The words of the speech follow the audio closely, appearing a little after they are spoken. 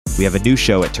We have a new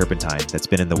show at Turpentine that's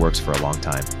been in the works for a long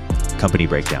time, Company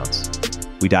Breakdowns.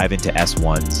 We dive into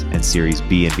S1s and Series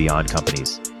B and beyond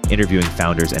companies, interviewing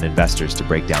founders and investors to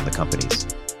break down the companies.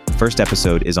 First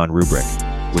episode is on Rubrik,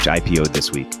 which IPO'd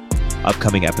this week.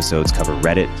 Upcoming episodes cover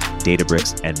Reddit,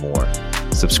 Databricks, and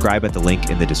more. Subscribe at the link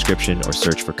in the description or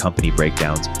search for Company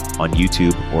Breakdowns on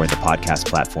YouTube or in the podcast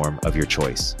platform of your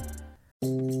choice.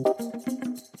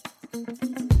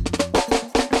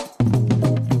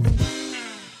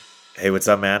 Hey, what's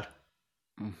up, man?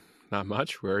 Not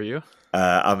much. Where are you?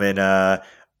 I'm in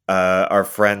our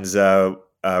friend's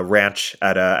ranch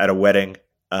at a wedding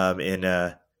in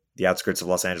the outskirts of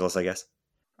Los Angeles, I guess.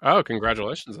 Oh,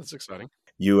 congratulations! That's exciting.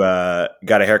 You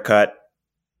got a haircut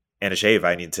and a shave.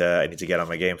 I need to get on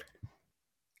my game.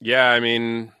 Yeah, I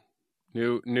mean,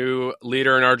 new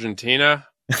leader in Argentina.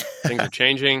 Things are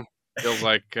changing. Feels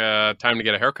like time to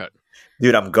get a haircut.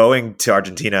 Dude, I'm going to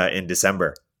Argentina in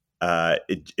December.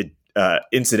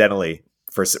 Incidentally,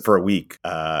 for a week.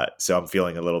 So I'm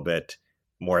feeling a little bit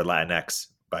more Latinx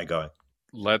by going.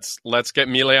 Let's get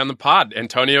Mile on the pod.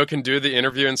 Antonio can do the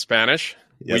interview in Spanish.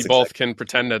 Yes, we both can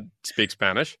pretend to speak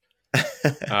Spanish.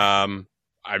 I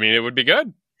mean, it would be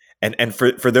good. And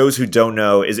for those who don't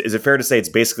know, is it fair to say it's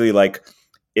basically like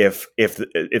if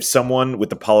someone with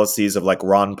the policies of like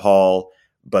Ron Paul,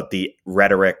 but the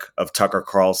rhetoric of Tucker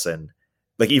Carlson,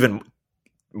 like even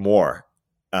more,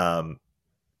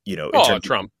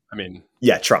 Trump. I mean,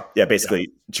 yeah, Trump. Yeah,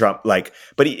 basically Trump. Like,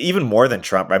 but even more than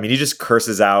Trump. I mean, he just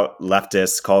curses out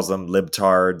leftists, calls them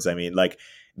libtards. I mean, like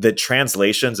the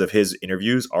translations of his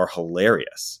interviews are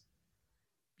hilarious.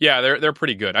 Yeah, they're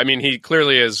pretty good. I mean, he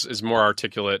clearly is more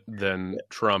articulate than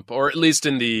Trump, or at least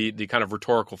in the kind of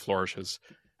rhetorical flourishes.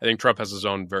 I think Trump has his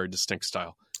own very distinct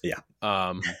style. Yeah.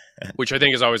 Which I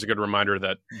think is always a good reminder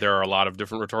that there are a lot of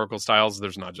different rhetorical styles.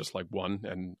 There's not just like one,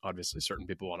 and obviously certain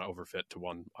people want to overfit to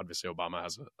one. Obviously, Obama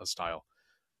has a style.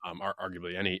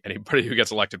 Arguably, anybody who gets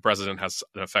elected president has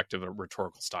an effective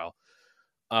rhetorical style.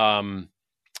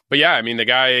 But yeah, I mean, the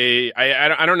guy,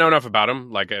 I don't know enough about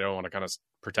him. Like, I don't want to kind of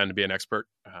pretend to be an expert,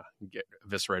 get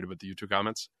eviscerated with the YouTube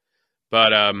comments.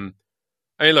 But I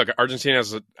mean, look, Argentina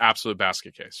is an absolute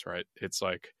basket case, right? It's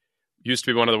like used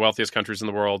to be one of the wealthiest countries in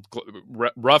the world,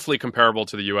 roughly comparable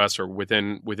to the U.S. or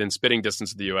within spitting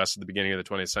distance of the U.S. at the beginning of the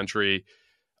 20th century.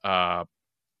 Juan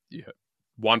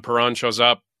Perón shows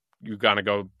up, you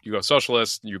go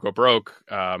socialist, you go broke.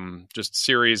 Just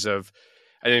series of,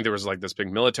 I think there was like this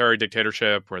big military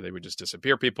dictatorship where they would just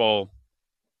disappear people.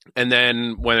 And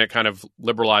then when it kind of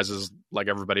liberalizes, like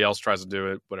everybody else tries to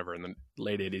do it, whatever, in the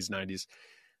late 80s, 90s,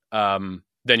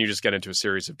 then you just get into a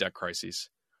series of debt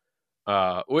crises.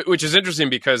 Which is interesting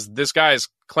because this guy is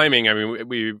claiming, I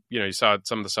mean, you saw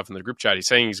some of the stuff in the group chat. He's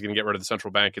saying he's going to get rid of the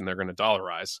central bank and they're going to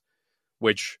dollarize,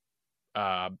 which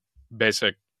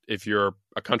if you're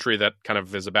a country that kind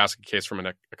of is a basket case from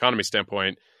an economy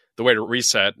standpoint, the way to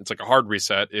reset, it's like a hard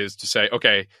reset, is to say,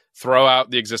 okay, throw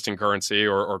out the existing currency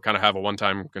or kind of have a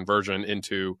one-time conversion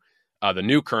into the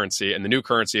new currency. And the new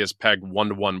currency is pegged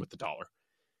 1-to-1 with the dollar.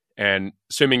 And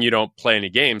assuming you don't play any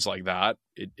games like that,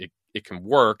 it can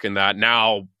work in that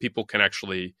now people can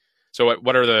actually. So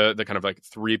what are the kind of like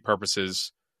three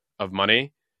purposes of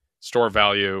money? Store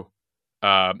value,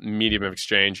 medium of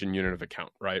exchange, and unit of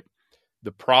account, right?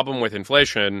 The problem with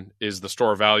inflation is the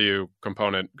store value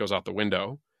component goes out the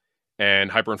window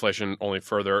and hyperinflation only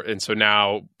further. And so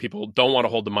now people don't want to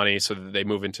hold the money, so that they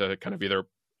move into kind of either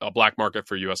a black market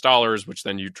for US dollars, which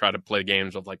then you try to play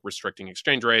games of like restricting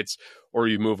exchange rates, or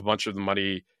you move a bunch of the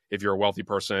money, if you're a wealthy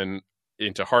person,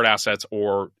 into hard assets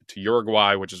or to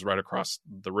Uruguay, which is right across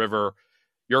the river.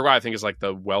 Uruguay, I think, is like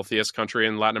the wealthiest country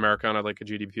in Latin America on like a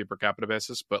GDP per capita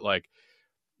basis. But like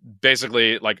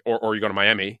basically like, or you go to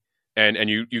Miami and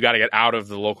you got to get out of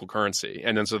the local currency.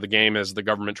 And then so the game is the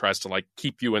government tries to like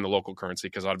keep you in the local currency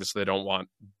because obviously they don't want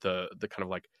the kind of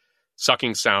like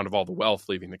sucking sound of all the wealth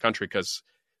leaving the country because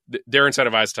they're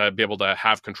incentivized to be able to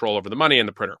have control over the money and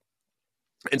the printer.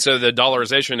 And so the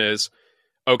dollarization is,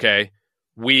 okay,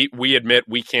 we admit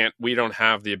we don't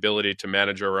have the ability to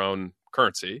manage our own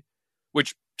currency,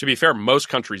 which, to be fair, most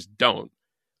countries don't,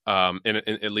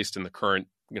 at least in the current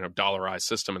dollarized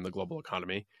system in the global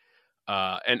economy.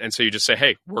 And so you just say,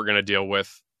 hey, we're going to deal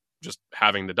with just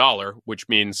having the dollar, which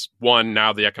means, one,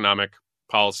 now the economic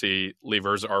policy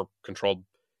levers are controlled.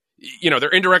 They're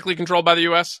indirectly controlled by the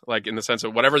U.S., like in the sense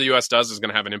of whatever the U.S. does is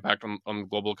going to have an impact on the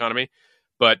global economy.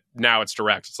 But now it's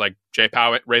direct. It's like Jay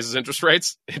Powell raises interest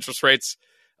rates. Interest rates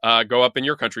go up in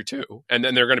your country too, and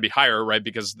then they're going to be higher, right?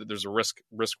 Because there's a risk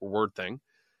reward thing.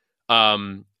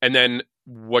 And then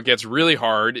what gets really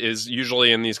hard is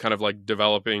usually in these kind of like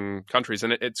developing countries,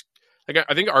 and it's like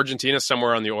I think Argentina is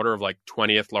somewhere on the order of like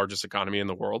 20th largest economy in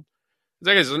the world.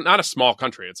 It's not a small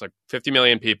country. It's like 50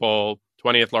 million people,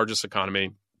 20th largest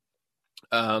economy.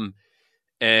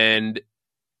 And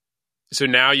so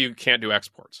now you can't do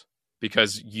exports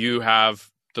because you have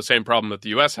the same problem that the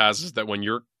U.S. has, is that when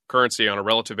your currency on a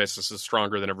relative basis is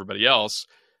stronger than everybody else,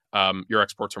 your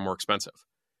exports are more expensive.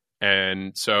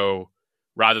 And so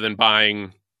rather than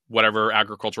buying whatever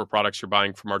agricultural products you're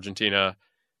buying from Argentina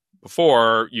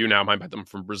before, you now might buy them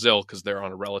from Brazil because they're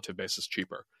on a relative basis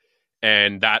cheaper.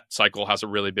 And that cycle has a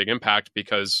really big impact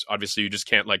because obviously you just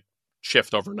can't like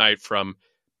shift overnight from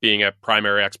being a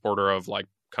primary exporter of like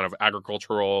kind of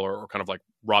agricultural or kind of like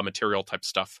raw material type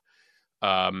stuff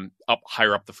up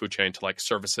higher up the food chain to like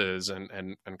services and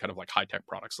kind of like high tech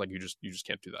products. Like you just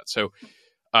can't do that. So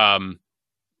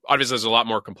obviously there's a lot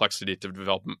more complexity to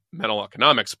developmental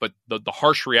economics, but the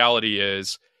harsh reality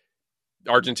is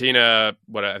Argentina,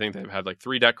 what I think they've had like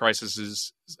 3 debt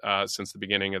crises since the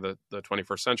beginning of the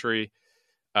 21st century.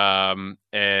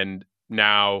 And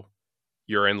now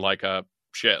you're in like a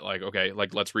shit, like, okay,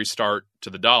 like let's restart to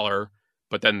the dollar.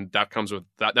 But then that comes with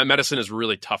that medicine is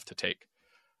really tough to take.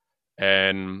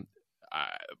 And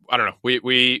I don't know,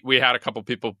 we had a couple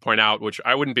people point out, which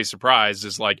I wouldn't be surprised,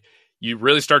 is like you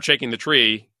really start shaking the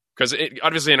tree because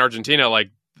obviously in Argentina, like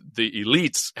the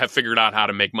elites have figured out how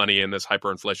to make money in this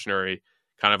hyperinflationary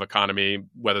kind of economy,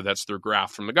 whether that's through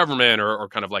graft from the government or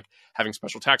kind of like having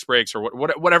special tax breaks or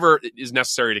whatever is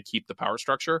necessary to keep the power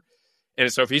structure.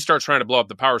 And so if he starts trying to blow up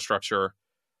the power structure,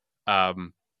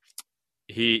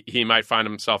 he might find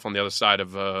himself on the other side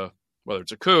of whether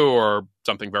it's a coup or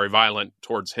something very violent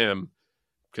towards him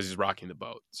because he's rocking the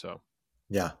boat. So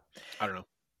yeah, I don't know.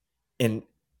 And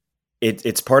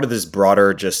it's part of this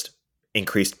broader just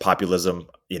increased populism,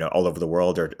 all over the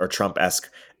world, or Trump-esque,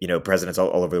 presidents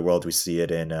all over the world. We see it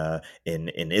in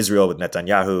Israel with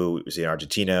Netanyahu. We see it in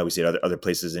Argentina. We see it other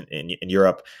places in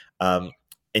Europe. And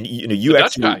you the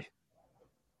actually, Dutch guy,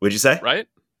 what'd you say? Right,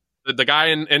 the guy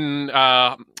in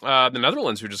the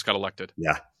Netherlands who just got elected.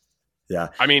 Yeah.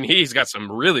 I mean, he's got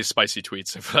some really spicy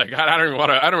tweets. Like I don't even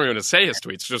want to say his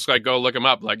tweets. Just like go look him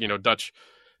up, like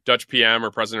Dutch PM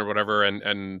or president or whatever,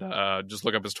 and just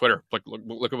look up his Twitter.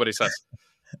 Look at what he says.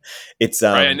 It's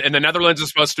right, and the Netherlands is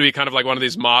supposed to be kind of like one of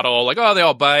these model, like, oh, they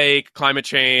all bike, climate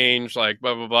change, like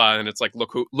blah blah blah, and it's like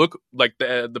look like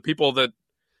the people that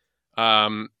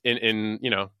in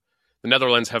the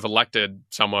Netherlands have elected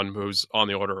someone who's on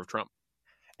the order of Trump.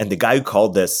 And the guy who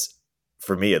called this,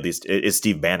 for me at least, is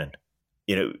Steve Bannon.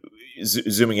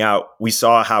 Zooming out, we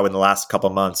saw how in the last couple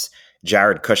of months,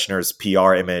 Jared Kushner's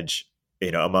PR image,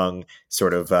 among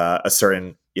sort of a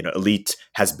certain, elite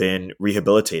has been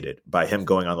rehabilitated by him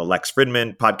going on the Lex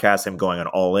Fridman podcast, him going on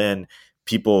All In.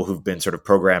 People who've been sort of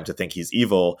programmed to think he's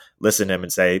evil listen to him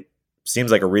and say, seems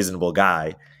like a reasonable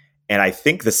guy. And I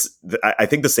think the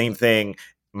same thing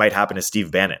might happen to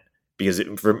Steve Bannon, because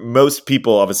for most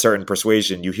people of a certain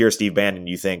persuasion, you hear Steve Bannon,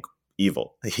 you think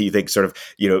evil. You think sort of,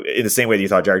 in the same way that you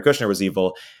thought Jared Kushner was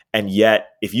evil. And yet,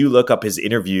 if you look up his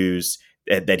interviews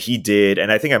that he did,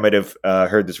 and I think I might have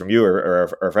heard this from you or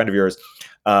a friend of yours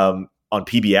on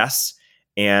PBS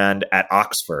and at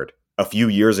Oxford a few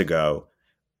years ago,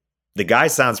 the guy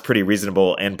sounds pretty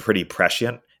reasonable and pretty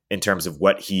prescient in terms of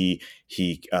what he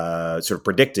sort of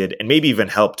predicted and maybe even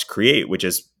helped create, which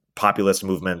is populist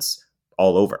movements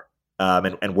all over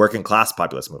and working class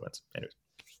populist movements. Anyways.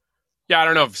 Yeah, I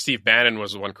don't know if Steve Bannon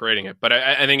was the one creating it, but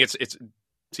I think it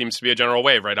seems to be a general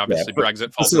wave, right? Obviously, yeah,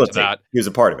 Brexit falls into that. He was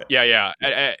a part of it. Yeah.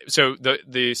 So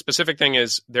the specific thing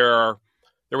is there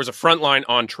was a Frontline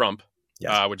on Trump,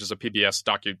 yes, which is a PBS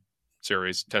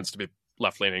docu-series, tends to be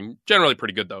left-leaning, generally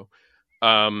pretty good though.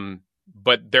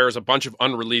 But there's a bunch of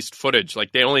unreleased footage.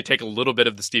 Like they only take a little bit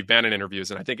of the Steve Bannon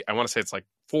interviews, and I want to say it's like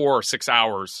 4 or 6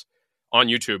 hours on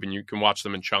YouTube, and you can watch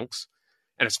them in chunks.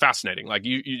 And it's fascinating. Like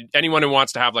anyone who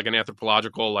wants to have like an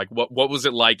anthropological, like what was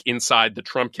it like inside the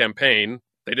Trump campaign?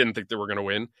 They didn't think they were going to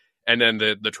win. And then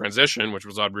the transition, which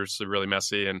was obviously really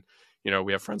messy. And,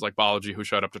 we have friends like Balaji who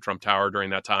showed up to Trump Tower during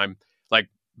that time. Like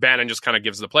Bannon just kind of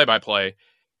gives the play-by-play.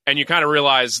 And you kind of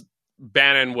realize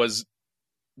Bannon was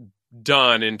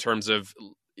done in terms of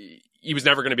he was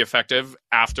never going to be effective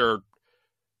after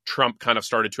Trump kind of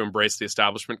started to embrace the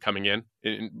establishment coming in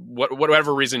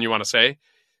whatever reason you want to say.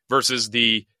 Versus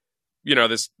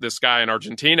this guy in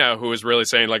Argentina who is really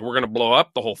saying like, we're going to blow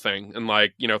up the whole thing and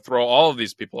like, throw all of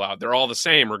these people out. They're all the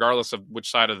same, regardless of which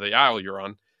side of the aisle you're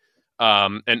on.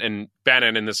 And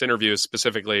Bannon in this interview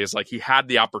specifically is like, he had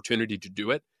the opportunity to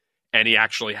do it, and he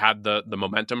actually had the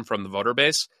momentum from the voter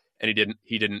base, and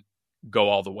he didn't go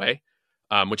all the way.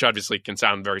 which obviously can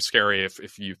sound very scary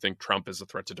if you think Trump is a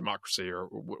threat to democracy or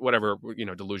whatever,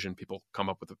 delusion people come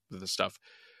up with this stuff.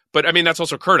 But I mean, that's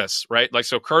also Curtis, right? Like,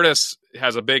 so Curtis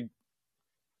has a big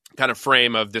kind of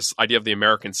frame of this idea of the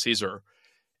American Caesar.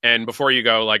 And before you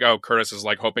go like, oh, Curtis is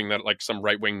like hoping that like some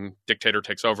right-wing dictator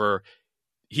takes over,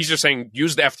 he's just saying,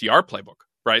 use the FDR playbook,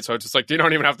 right? So it's just like, you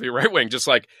don't even have to be right-wing. Just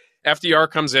like FDR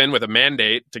comes in with a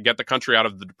mandate to get the country out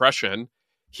of the Depression.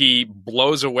 He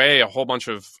blows away a whole bunch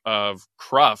of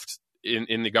cruft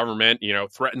in the government,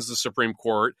 threatens the Supreme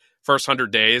Court. First 100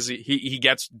 days, he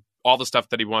gets all the stuff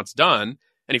that he wants done.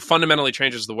 And he fundamentally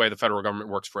changes the way the federal government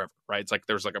works forever, right? It's like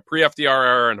there's like a pre-FDR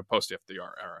era and a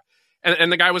post-FDR era.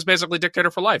 And the guy was basically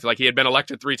dictator for life. Like, he had been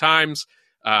elected 3 times.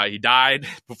 He died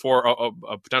before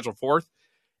a potential 4th.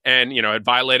 And, had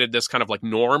violated this kind of like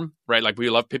norm, right? Like,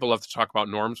 people love to talk about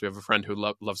norms. We have a friend who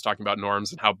loves talking about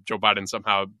norms and how Joe Biden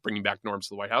somehow bringing back norms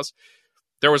to the White House.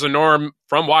 There was a norm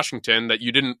from Washington that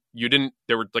you didn't,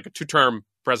 there were like a 2-term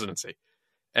presidency.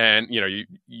 And,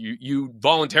 you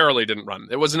voluntarily didn't run.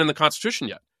 It wasn't in the Constitution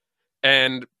yet.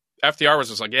 And FDR was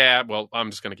just like, yeah, well, I'm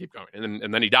just going to keep going.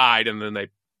 And then he died. And then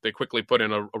they quickly put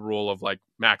in a rule of like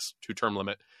max 2-term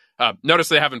limit. Notice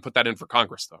they haven't put that in for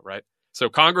Congress, though, right? So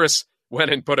Congress went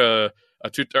and put a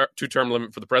 2-term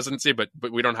limit for the presidency, but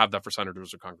we don't have that for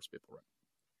senators or Congress people,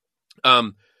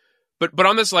 right? But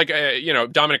on this, like,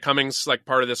 Dominic Cummings, like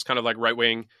part of this kind of like right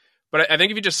wing. But I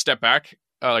think if you just step back,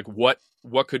 like what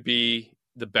could be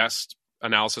the best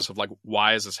analysis of like,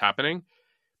 why is this happening?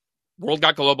 World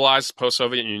got globalized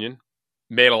post-Soviet Union,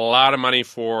 made a lot of money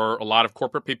for a lot of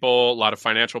corporate people, a lot of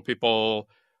financial people,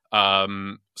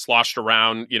 sloshed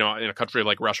around, in a country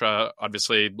like Russia.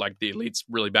 Obviously, like the elites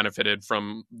really benefited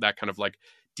from that kind of like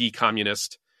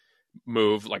decommunist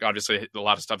move. Like, obviously a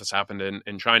lot of stuff has happened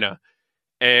in China.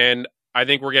 And I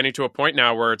think we're getting to a point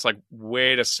now where it's like,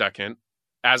 wait a second,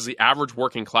 as the average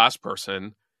working class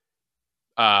person,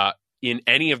 in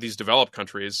any of these developed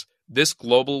countries, this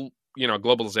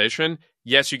globalization,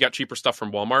 yes, you got cheaper stuff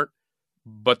from Walmart,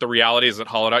 but the reality is it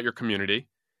hollowed out your community.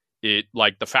 It,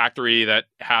 like, the factory that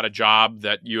had a job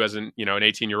that you as an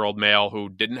 18-year-old male who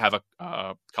didn't have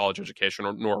a college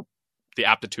education nor the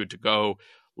aptitude to go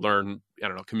learn,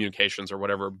 communications or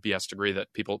whatever BS degree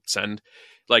that people send,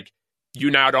 like,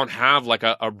 you now don't have like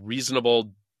a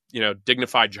reasonable,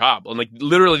 dignified job. And like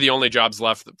literally the only jobs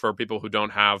left for people who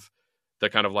don't have the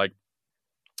kind of like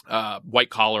white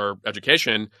collar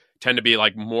education tend to be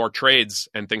like more trades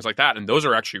and things like that. And those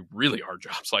are actually really hard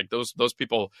jobs. Like those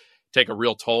people take a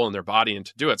real toll on their body and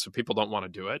to do it. So people don't want to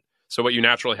do it. So what you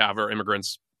naturally have are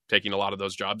immigrants taking a lot of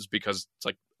those jobs because it's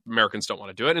like Americans don't want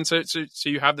to do it. And so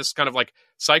you have this kind of like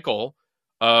cycle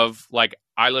of like,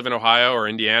 I live in Ohio or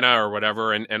Indiana or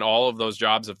whatever, and all of those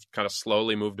jobs have kind of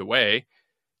slowly moved away.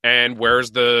 And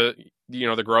where's the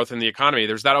growth in the economy?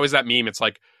 There's always that meme. It's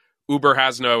like Uber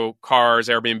has no cars,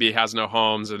 Airbnb has no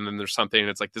homes, and then there's something, and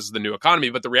it's like, this is the new economy.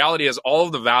 But the reality is all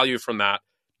of the value from that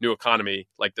new economy,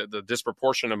 like the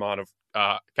disproportionate amount of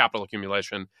capital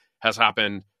accumulation has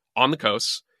happened on the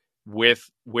coasts with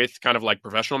kind of like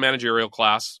professional managerial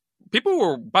class. People who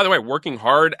are, by the way, working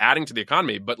hard, adding to the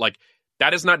economy, but like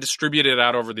that is not distributed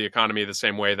out over the economy the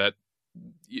same way that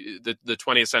the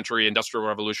 20th century industrial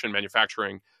revolution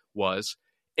manufacturing was.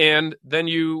 And then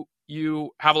you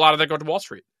have a lot of that go to Wall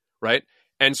Street, right?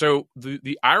 And so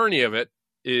the irony of it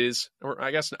is, or I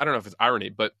guess, I don't know if it's irony,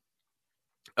 but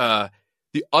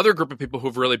the other group of people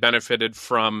who've really benefited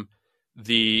from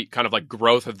the kind of like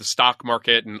growth of the stock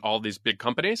market and all these big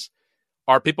companies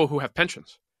are people who have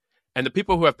pensions. And the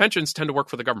people who have pensions tend to work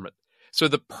for the government. So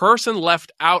the person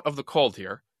left out of the cold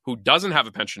here who doesn't have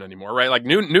a pension anymore, right? Like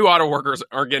new auto workers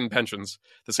aren't getting pensions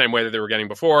the same way that they were getting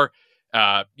before.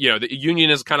 The union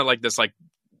is kind of like this like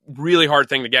really hard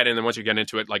thing to get in. And once you get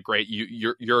into it, like, great,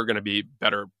 you're going to be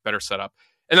better set up.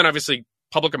 And then obviously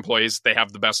public employees, they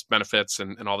have the best benefits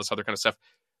and all this other kind of stuff.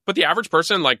 But the average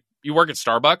person, like, you work at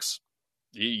Starbucks,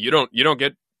 you don't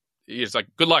get, it's like,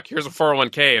 good luck, here's a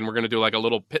 401k and we're going to do like a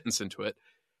little pittance into it.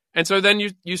 And so then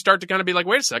you start to kind of be like,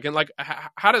 wait a second, like,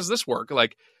 how does this work?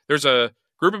 Like, there's a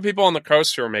group of people on the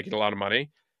coast who are making a lot of money.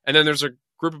 And then there's a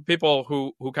group of people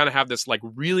who kind of have this like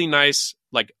really nice,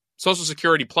 like, Social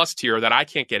Security plus tier that I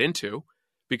can't get into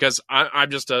because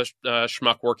I'm just a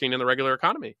schmuck working in the regular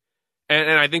economy. And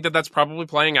I think that's probably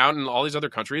playing out in all these other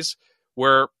countries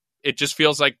where it just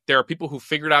feels like there are people who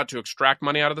figured out to extract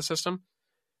money out of the system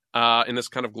in this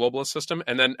kind of globalist system.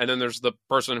 And then there's the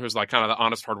person who's like kind of the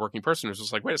honest, hardworking person who's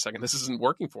just like, wait a second, this isn't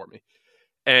working for me.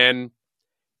 And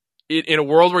in a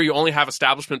world where you only have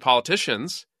establishment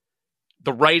politicians,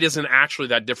 the right isn't actually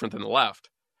that different than the left.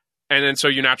 And then so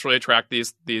you naturally attract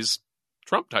these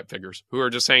Trump type figures who are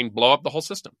just saying blow up the whole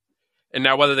system. And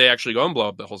now whether they actually go and blow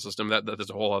up the whole system, that is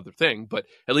a whole other thing. But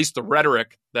at least the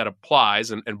rhetoric that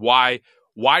applies, and why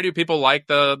do people like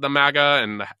the MAGA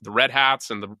and the red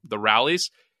hats and the rallies?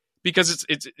 Because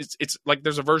it's like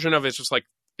there's a version of it's just like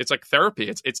it's like therapy.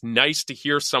 It's nice to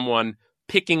hear someone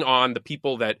picking on the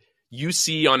people that you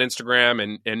see on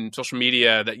Instagram and social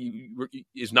media that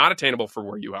is not attainable for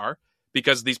where you are,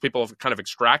 because these people have kind of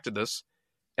extracted this.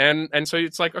 And so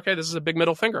it's like, okay, this is a big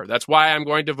middle finger. That's why I'm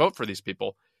going to vote for these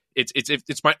people.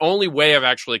 It's my only way of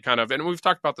actually kind of, and we've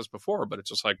talked about this before, but it's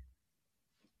just like,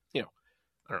 I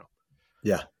don't know.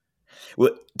 Yeah.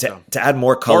 Well, to add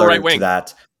more color to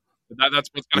that, that's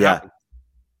what's going to happen.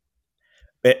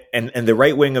 And the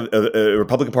right wing of the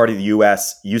Republican Party of the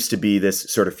U.S. used to be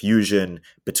this sort of fusion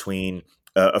between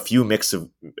a few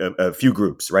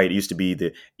groups, right? It used to be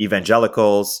the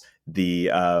evangelicals, the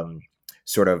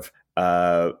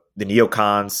the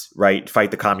neocons, right?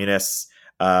 Fight the communists.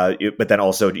 But then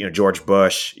also, George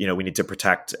Bush, we need to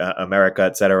protect America,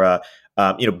 et cetera.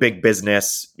 Big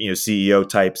business, CEO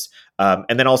types.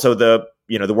 And then also the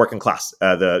working class,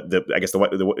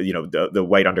 the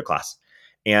white underclass.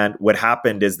 And what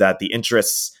happened is that the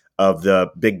interests of the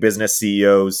big business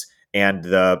CEOs and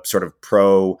the sort of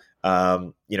pro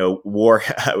war,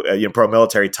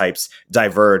 pro-military types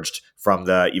diverged from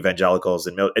the evangelicals.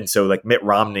 And so like Mitt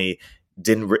Romney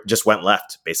just went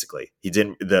left, basically. He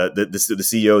didn't, the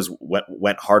CEOs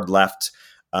went hard left.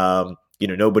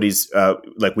 Nobody's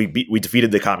we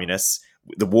defeated the communists.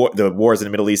 The wars in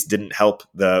the Middle East didn't help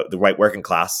the white working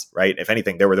class, right? If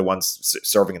anything, they were the ones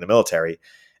serving in the military.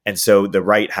 And so the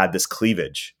right had this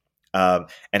cleavage. And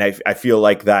I feel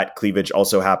like that cleavage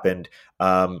also happened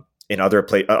in other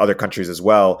countries as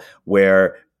well,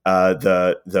 where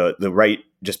the right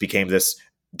just became this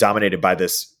dominated by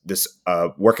this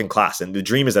working class. And the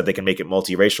dream is that they can make it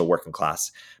multiracial working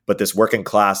class, but this working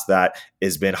class that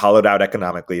has been hollowed out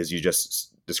economically, as you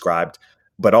just described,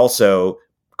 but also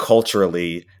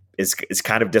culturally is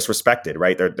kind of disrespected,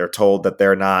 right? They're told that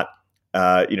they're not,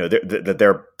 that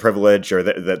they're privileged, or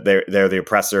that they're the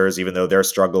oppressors, even though they're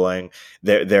struggling.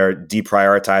 They're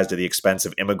deprioritized at the expense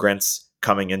of immigrants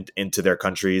coming into their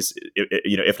countries,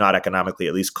 if not economically,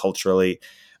 at least culturally.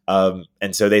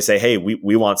 And so they say, hey,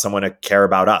 we want someone to care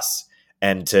about us,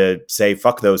 and to say,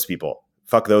 fuck those people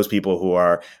who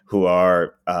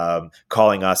are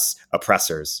calling us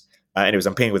oppressors. Anyways,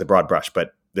 I'm painting with a broad brush,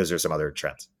 but those are some other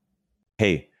trends.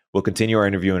 Hey, we'll continue our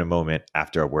interview in a moment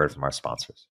after a word from our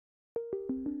sponsors.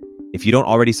 If you don't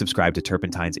already subscribe to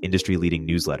Turpentine's industry-leading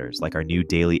newsletters, like our new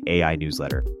daily AI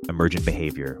newsletter, Emergent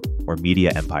Behavior, or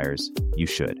Media Empires, you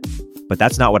should. But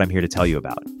that's not what I'm here to tell you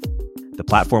about. The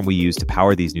platform we use to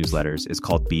power these newsletters is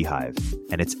called Beehive,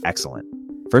 and it's excellent.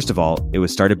 First of all, it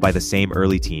was started by the same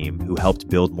early team who helped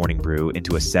build Morning Brew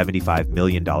into a $75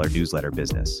 million newsletter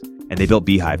business, and they built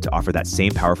Beehive to offer that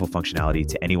same powerful functionality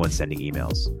to anyone sending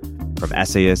emails. From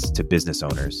essayists to business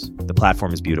owners, the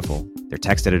platform is beautiful, their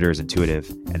text editor is intuitive,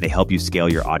 and they help you scale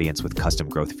your audience with custom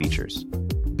growth features.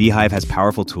 Beehive has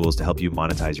powerful tools to help you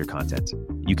monetize your content.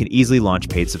 You can easily launch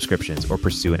paid subscriptions or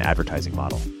pursue an advertising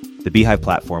model. The Beehive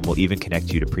platform will even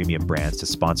connect you to premium brands to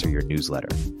sponsor your newsletter.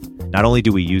 Not only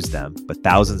do we use them, but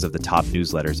thousands of the top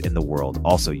newsletters in the world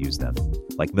also use them,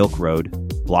 like Milk Road,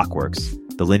 Blockworks,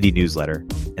 the Lindy newsletter,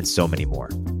 and so many more.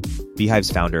 Beehive's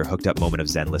founder hooked up Moment of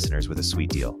Zen listeners with a sweet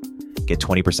deal. Get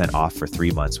 20% off for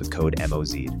 3 months with code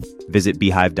MOZ. Visit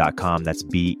beehive.com, that's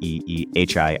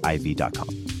BEEHIIV.com,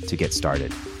 to get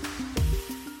started.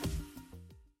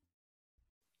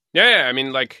 Yeah, I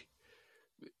mean, like,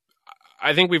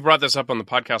 I think we've brought this up on the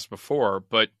podcast before,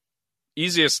 but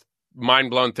easiest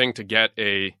mind-blown thing to get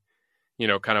a,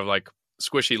 kind of like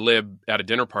squishy lib at a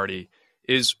dinner party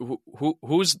is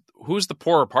who's the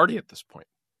poorer party at this point,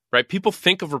 right? People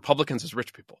think of Republicans as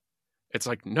rich people. It's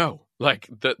like, no, like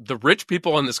the rich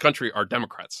people in this country are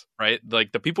Democrats, right?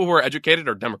 Like the people who are educated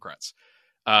are Democrats.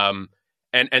 And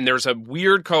there's a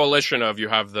weird coalition of, you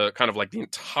have the kind of like the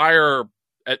entire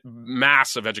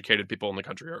mass of educated people in the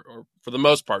country or for the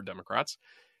most part Democrats.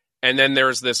 And then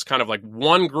there's this kind of like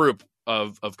one group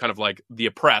of kind of like the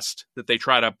oppressed that they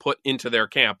try to put into their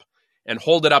camp and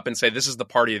hold it up and say, this is the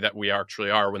party that we actually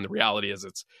are, when the reality is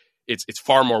it's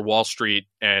far more Wall Street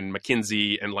and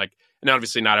McKinsey and like, and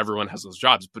obviously not everyone has those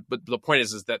jobs, but the point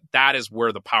is that is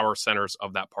where the power centers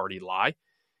of that party lie,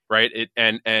 right? It's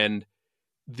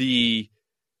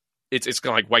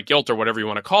kind of like white guilt or whatever you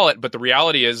want to call it. But the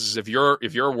reality is if you're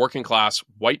a working class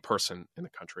white person in the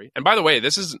country, and by the way,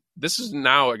 this is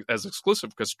now as exclusive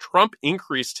because Trump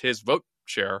increased his vote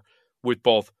share with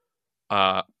both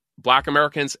Black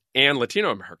Americans and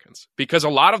Latino Americans, because a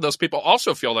lot of those people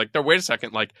also feel like, wait a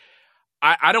second, like,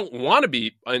 I don't want to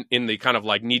be in the kind of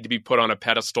like need to be put on a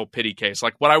pedestal pity case.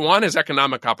 Like, what I want is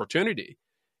economic opportunity,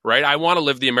 right? I want to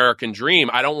live the American dream.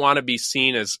 I don't want to be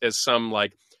seen as some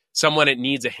like someone that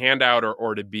needs a handout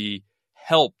or to be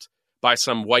helped by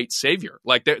some white savior.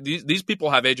 Like, these people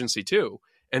have agency too.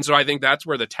 And so I think that's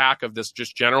where the tack of this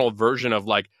just general version of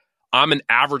like, I'm an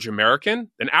average American.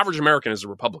 An average American is a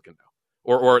Republican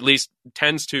now, or at least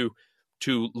tends to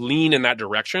lean in that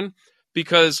direction,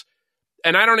 because,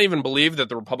 and I don't even believe that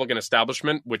the Republican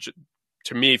establishment, which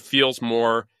to me feels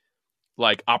more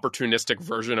like opportunistic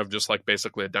version of just like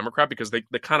basically a Democrat, because they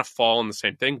kind of fall in the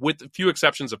same thing, with a few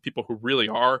exceptions of people who really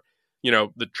are,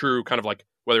 the true kind of like,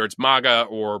 whether it's MAGA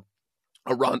or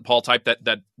a Ron Paul type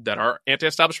that are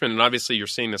anti-establishment. And obviously you're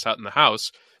seeing this out in the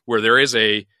House, where there is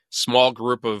a small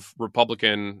group of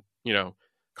Republican,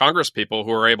 Congress people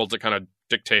who are able to kind of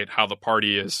dictate how the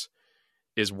party is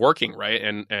working, right?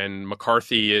 And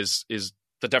McCarthy is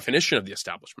the definition of the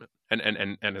establishment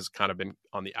and has kind of been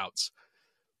on the outs.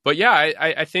 But yeah,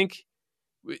 I think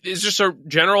it's just a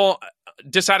general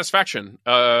dissatisfaction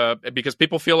because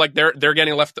people feel like they're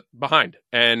getting left behind,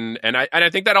 and I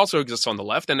think that also exists on the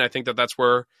left, and I think that's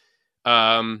where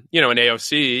an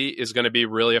AOC is going to be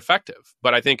really effective.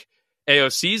 But I think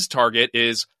AOC's target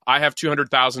is, I have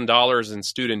 $200,000 in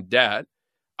student debt.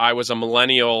 I was a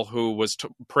millennial who was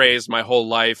praised my whole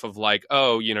life of like,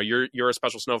 oh, you're a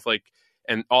special snowflake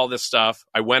and all this stuff.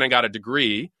 I went and got a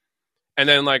degree. And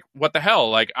then like, what the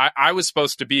hell? Like I was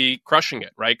supposed to be crushing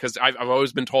it, right? Because I've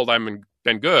always been told I've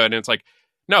been good. And it's like,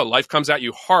 no, life comes at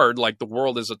you hard. Like, the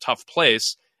world is a tough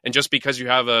place. And just because you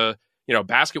have a,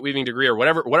 basket weaving degree or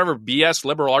whatever BS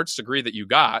liberal arts degree that you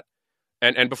got.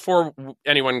 And before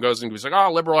anyone goes into like,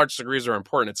 oh, liberal arts degrees are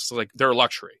important, it's like they're a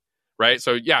luxury, right?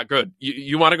 So yeah, good.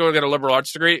 You want to go get a liberal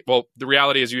arts degree? Well, the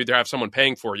reality is you either have someone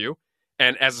paying for you,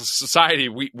 and as a society,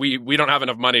 we don't have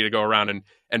enough money to go around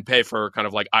and pay for kind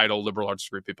of like idle liberal arts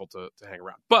degree people to hang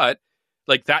around. But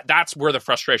like that's where the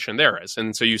frustration there is.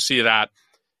 And so you see that,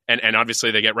 and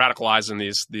obviously they get radicalized in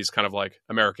these kind of like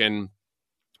American,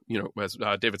 as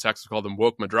David Sachs called them,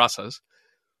 woke madrasas.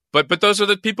 But those are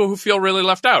the people who feel really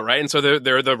left out, right? And so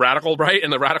they're the radical right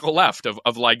and the radical left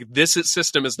of like, this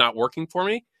system is not working for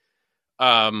me.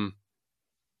 And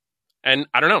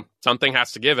I don't know, something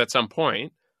has to give at some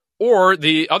point. Or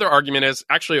the other argument is,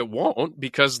 actually it won't,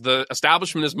 because the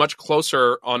establishment is much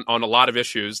closer on a lot of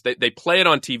issues. They play it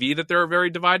on TV that they're very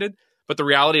divided, but the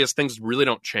reality is things really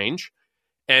don't change.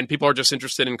 And people are just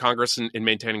interested in Congress in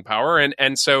maintaining power.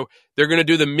 And so they're going to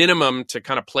do the minimum to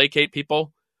kind of placate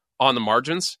people on the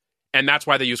margins. And that's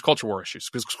why they use culture war issues,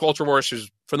 because culture war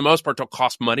issues, for the most part, don't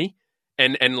cost money.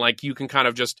 And like, you can kind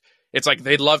of just, it's like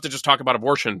they'd love to just talk about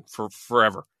abortion for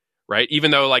forever, right?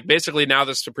 Even though like basically now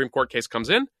the Supreme Court case comes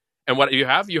in, and what you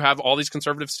have all these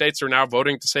conservative states are now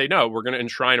voting to say, no, we're going to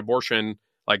enshrine abortion.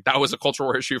 Like, that was a culture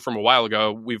war issue from a while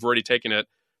ago. We've already taken it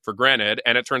for granted.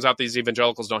 And it turns out these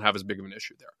evangelicals don't have as big of an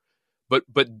issue there.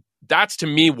 But that's, to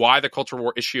me, why the culture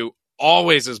war issue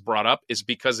always is brought up, is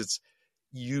because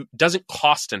doesn't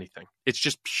cost anything. It's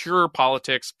just pure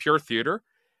politics, pure theater,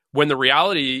 when the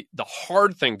reality, the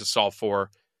hard thing to solve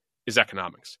for is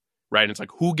economics, right? And it's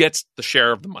like, who gets the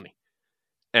share of the money?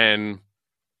 And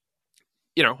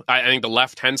I think the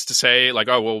left tends to say like,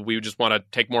 oh, well, we just want to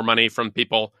take more money from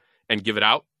people and give it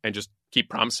out and just keep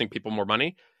promising people more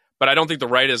money. But I don't think the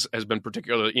right has been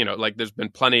particularly, like there's been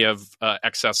plenty of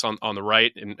excess on the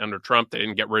right under Trump. They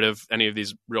didn't get rid of any of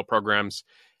these real programs.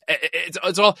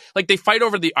 It's all like they fight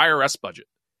over the IRS budget.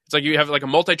 It's like you have like a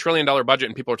multi-trillion-dollar budget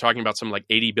and people are talking about some like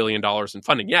 $80 billion in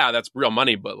funding. Yeah, that's real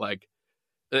money, but like,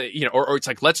 or it's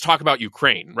like, let's talk about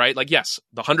Ukraine, right? Like, yes,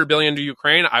 the $100 billion to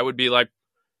Ukraine, I would be like,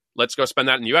 let's go spend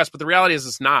that in the U.S. But the reality is,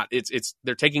 it's not. It's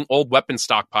they're taking old weapon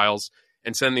stockpiles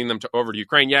and sending them over to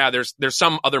Ukraine. Yeah, there's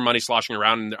some other money sloshing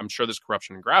around, and I'm sure there's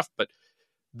corruption and graft. But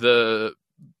the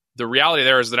reality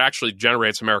there is that it actually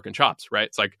generates American jobs, right?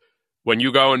 It's like when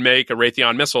you go and make a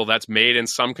Raytheon missile that's made in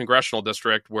some congressional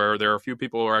district where there are a few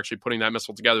people who are actually putting that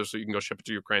missile together, so you can go ship it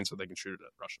to Ukraine so they can shoot it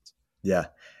at Russians. Yeah.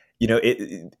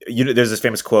 There's this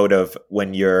famous quote of,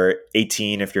 when you're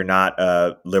 18, if you're not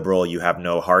a liberal, you have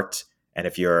no heart. And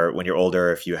when you're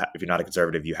older, if you're not a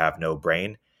conservative, you have no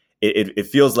brain. It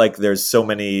feels like there's so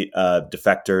many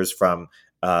defectors from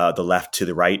the left to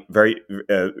the right. Very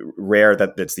rare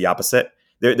that it's the opposite.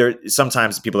 There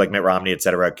sometimes people like Mitt Romney, et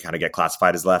cetera, kind of get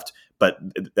classified as left, but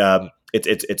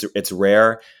it's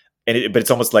rare. But it's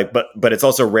almost like, but it's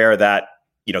also rare that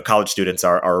college students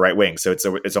are right wing. So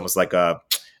it's almost like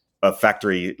a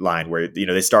factory line where,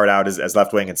 they start out as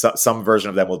left wing and some version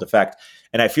of them will defect.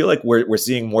 And I feel like we're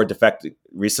seeing more defect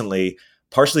recently,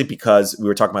 partially because we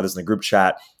were talking about this in the group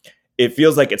chat. It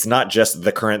feels like it's not just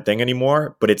the current thing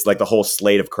anymore, but it's like the whole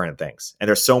slate of current things. And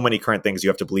there's so many current things you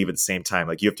have to believe at the same time.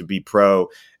 Like you have to be pro,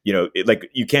 like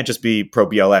you can't just be pro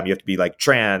BLM. You have to be like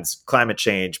trans, climate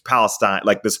change, Palestine,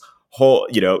 like this whole,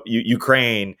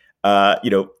 Ukraine,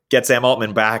 get Sam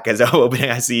Altman back as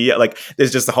OpenAI CEO. Like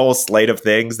there's just a whole slate of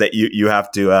things that you have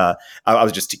to, I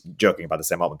was just joking about the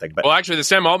Sam Altman thing. But well, actually the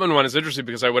Sam Altman one is interesting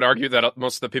because I would argue that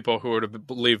most of the people who would have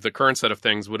believed the current set of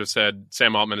things would have said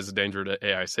Sam Altman is a danger to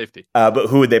AI safety. But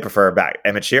who would they prefer back?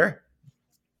 Emmett Shear?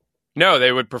 No,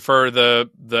 they would prefer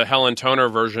the Helen Toner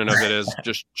version of it is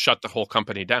just shut the whole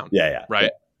company down. Yeah.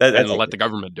 Right. Yeah. And let the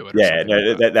government do it. Yeah.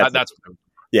 That's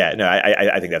yeah, no,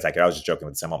 I think that's accurate. I was just joking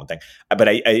with the Sam Altman thing, but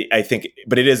I think,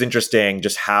 but it is interesting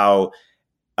just how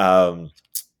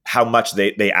much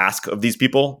they ask of these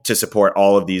people to support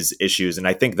all of these issues, and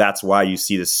I think that's why you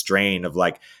see this strain of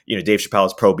like, Dave Chappelle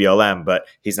is pro BLM, but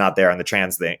he's not there on the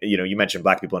trans thing. You mentioned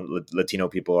Black people and Latino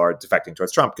people are defecting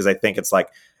towards Trump because I think it's like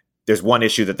there's one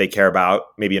issue that they care about,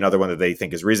 maybe another one that they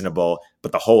think is reasonable,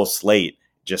 but the whole slate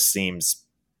just seems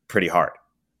pretty hard.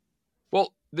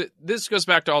 Well, this goes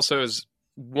back to also is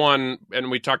one, and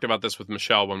we talked about this with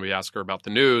Michelle when we asked her about the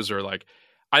news, or like,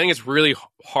 I think it's really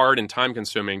hard and time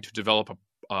consuming to develop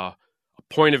a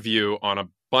point of view on a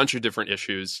bunch of different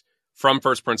issues from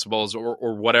first principles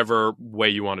or whatever way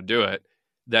you want to do it.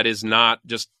 That is not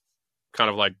just kind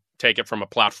of like take it from a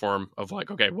platform of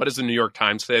like, okay, what does the New York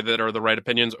Times say that are the right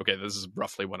opinions? Okay, this is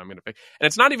roughly what I'm going to pick. And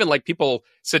it's not even like people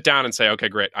sit down and say, okay,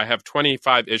 great, I have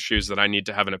 25 issues that I need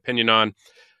to have an opinion on.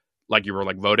 Like you were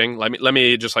like voting. Let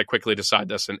me just like quickly decide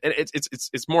this. And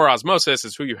it's more osmosis.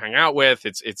 It's who you hang out with.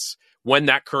 It's when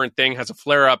that current thing has a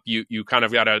flare up, you kind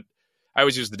of gotta. I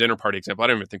always use the dinner party example. I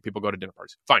don't even think people go to dinner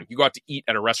parties. Fine, you go out to eat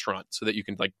at a restaurant so that you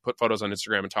can like put photos on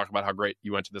Instagram and talk about how great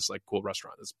you went to this like cool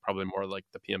restaurant. It's probably more like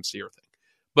the PMC or thing.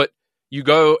 But you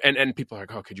go and people are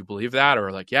like, oh, could you believe that?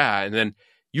 Or like, yeah. And then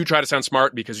you try to sound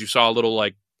smart because you saw a little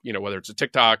like, whether it's a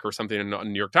TikTok or something in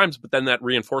New York Times, but then that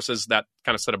reinforces that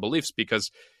kind of set of beliefs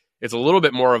because it's a little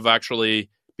bit more of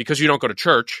actually, because you don't go to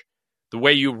church, the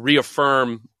way you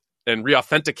reaffirm and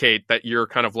reauthenticate that you're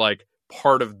kind of like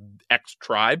part of X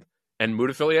tribe and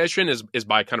mood affiliation is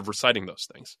by kind of reciting those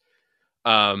things.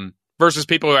 Versus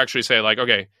people who actually say like,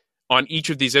 okay, on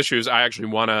each of these issues, I actually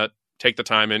want to take the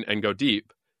time and go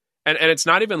deep. And it's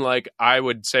not even like I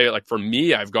would say like for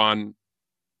me, I've gone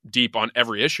deep on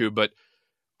every issue, but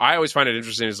I always find it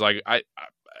interesting is like,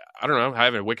 I don't know, I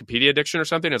have a Wikipedia addiction or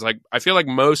something. It's like, I feel like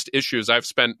most issues I've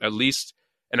spent at least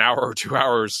an hour or 2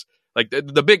 hours, like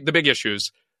the big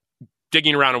issues,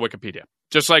 digging around on Wikipedia.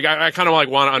 Just like, I kind of like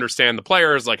want to understand the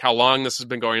players, like how long this has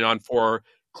been going on for,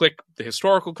 click the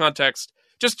historical context,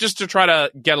 just to try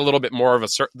to get a little bit more of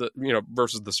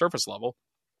versus the surface level.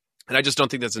 And I just don't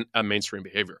think that's a mainstream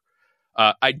behavior.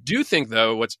 I do think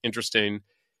though, what's interesting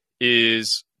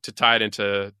is to tie it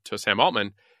into Sam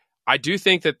Altman. I do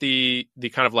think that the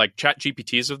kind of like chat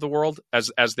GPTs of the world,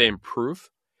 as they improve,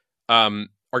 are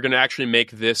going to actually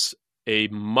make this a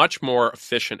much more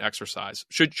efficient exercise.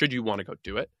 Should you want to go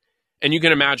do it, and you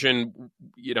can imagine,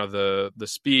 the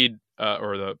speed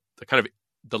or the kind of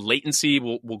the latency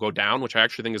will go down, which I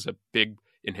actually think is a big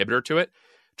inhibitor to it,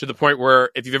 to the point where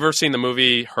if you've ever seen the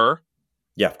movie Her,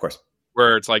 yeah, of course,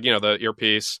 where it's like the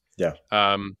earpiece, yeah.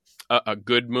 A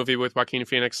good movie with Joaquin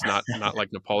Phoenix, not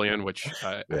like Napoleon, which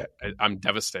I'm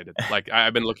devastated. Like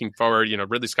I've been looking forward.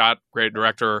 Ridley Scott, great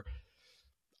director.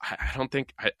 I don't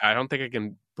think I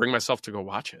can bring myself to go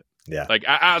watch it. Yeah, like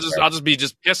I'll just be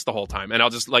pissed the whole time, and I'll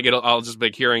just like I'll just be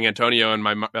like hearing Antonio in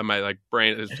my like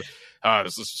brain.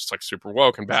 This is just like super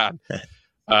woke and bad.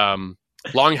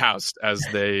 Longhoused, as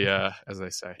they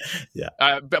say.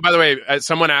 Yeah. By the way,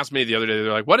 someone asked me the other day.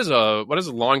 They're like, "What is a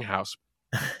longhouse?"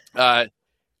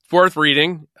 Worth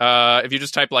reading. If you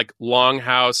just type like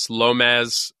Longhouse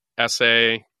Lomez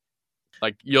essay,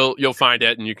 like you'll find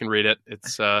it and you can read it.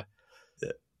 It's an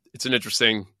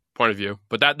interesting point of view,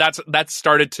 but that's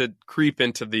started to creep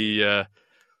into the I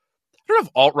don't know if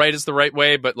alt-right is the right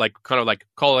way, but like kind of like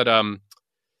call it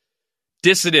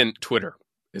dissident Twitter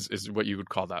is what you would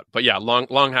call that. But yeah,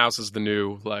 Longhouse is the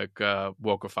new like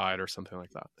wokeified or something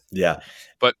like that. Yeah.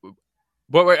 But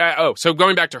so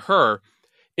going back to Her.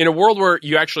 In a world where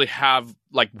you actually have,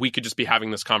 like, we could just be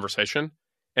having this conversation,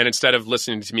 and instead of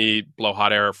listening to me blow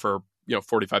hot air for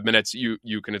 45 minutes,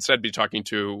 you can instead be talking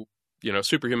to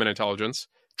superhuman intelligence,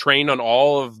 trained on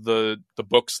all of the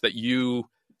books that you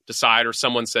decide, or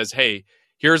someone says, hey,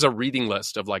 here's a reading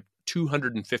list of like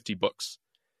 250 books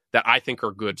that I think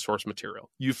are good source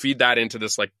material. You feed that into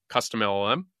this like custom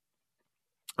LLM.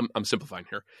 I'm simplifying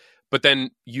here, but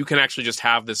then you can actually just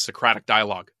have this Socratic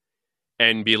dialogue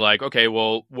and be like, okay,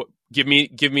 well, give me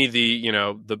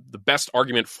the the best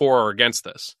argument for or against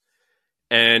this,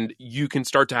 and you can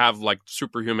start to have like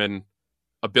superhuman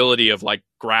ability of like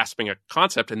grasping a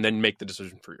concept and then make the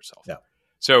decision for yourself. Yeah.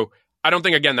 So I don't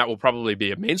think, again, that will probably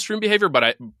be a mainstream behavior,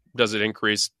 but does it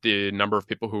increase the number of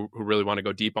people who really want to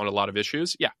go deep on a lot of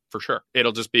issues? Yeah, for sure.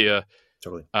 It'll just be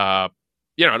totally.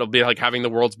 It'll be like having the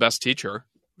world's best tutor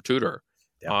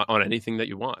on anything that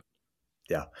you want.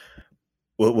 Yeah.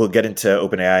 We'll get into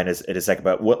OpenAI in a second,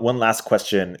 but one last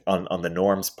question on the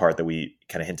norms part that we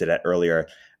kind of hinted at earlier.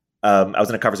 I was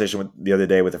in a conversation the other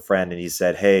day with a friend, and he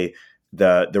said, "Hey,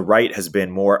 the right has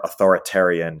been more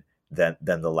authoritarian than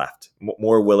the left,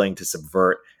 more willing to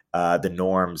subvert the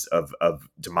norms of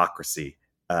democracy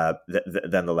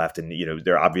than the left." And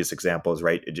there are obvious examples,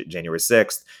 right? January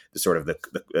 6th, the sort of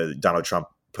the Donald Trump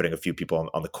putting a few people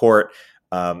on the court.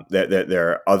 There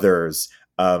are others.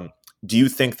 Do you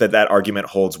think that argument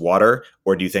holds water,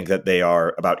 or do you think that they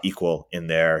are about equal in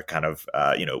their kind of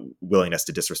willingness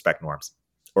to disrespect norms,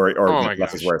 or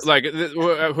less is worse? Like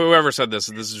whoever said this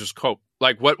is just cope.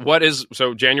 Like what is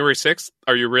so January 6th?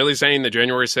 Are you really saying that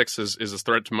January 6th is a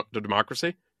threat to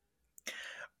democracy?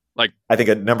 Like, I think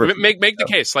a number of make the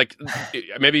case. Like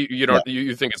maybe you don't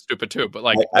you think it's stupid too, but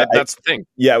like that's the thing.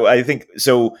 Yeah, I think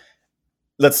so.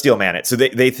 Let's steel man it. So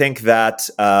they think that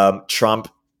Trump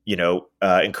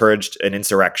encouraged an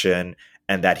insurrection,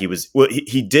 and that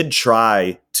he did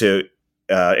try to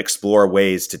explore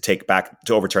ways to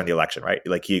overturn the election, right?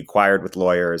 Like he inquired with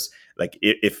lawyers. Like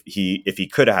if he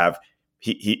could have,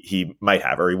 he might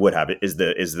have, or he would have. Is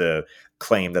the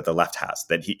claim that the left has,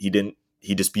 that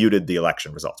he disputed the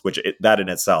election results, which that in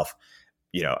itself,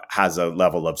 has a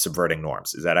level of subverting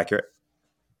norms. Is that accurate?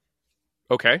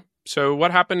 Okay, so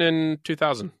what happened in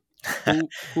 2000?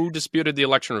 Who disputed the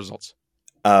election results?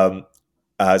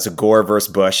 So Gore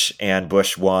versus Bush, and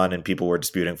Bush won, and people were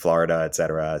disputing Florida, et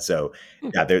cetera. So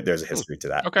yeah, there's a history to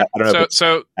that. Okay, I don't know if it's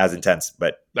as intense,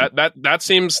 but that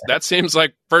seems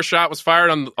like first shot was fired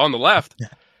on the left,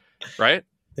 right?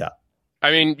 Yeah.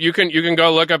 I mean, you can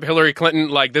go look up Hillary Clinton.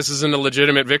 Like, this isn't a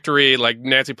legitimate victory. Like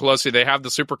Nancy Pelosi, they have the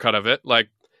supercut of it. Like,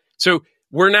 so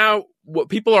what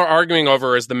people are arguing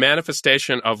over is the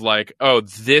manifestation of like, oh,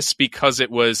 this because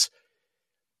it was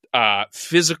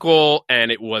physical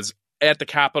and it was at the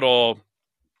Capitol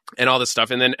and all this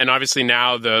stuff. And obviously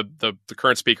now the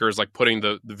current speaker is like putting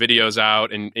the videos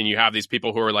out, and you have these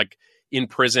people who are like in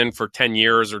prison for 10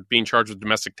 years or being charged with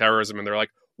domestic terrorism, and they're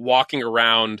like walking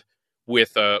around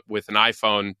with an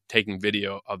iPhone taking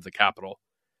video of the Capitol.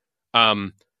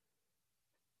 What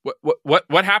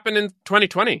happened in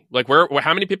 2020? Like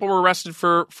how many people were arrested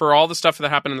for all the stuff that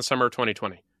happened in the summer of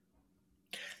 2020?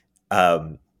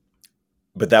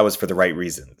 But that was for the right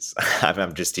reasons.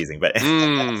 I'm just teasing, but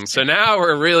so now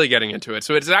we're really getting into it.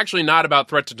 So it's actually not about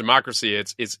threat to democracy.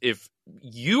 It's if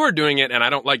you are doing it and I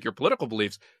don't like your political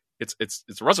beliefs, it's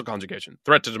a Russell conjugation.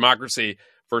 Threat to democracy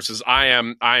versus I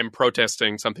am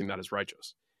protesting something that is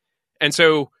righteous. And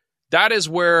so that is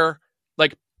where,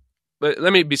 like,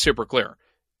 let me be super clear.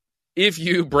 If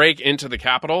you break into the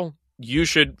Capitol, you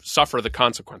should suffer the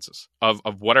consequences of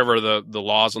whatever the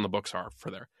laws on the books are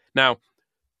for there. Now,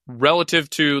 relative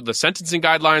to the sentencing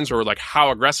guidelines or like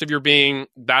how aggressive you're being,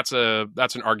 that's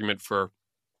an argument for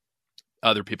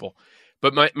other people.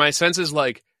 But my sense is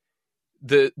like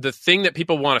the thing that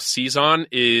people want to seize on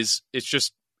is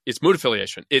it's mood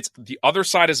affiliation. It's the other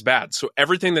side is bad. So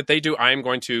everything that they do, I am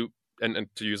going to, and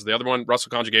to use the other one,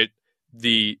 Russell conjugate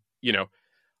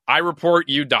I report,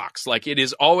 you dox. Like it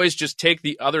is always just take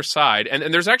the other side.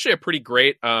 And there's actually a pretty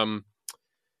great,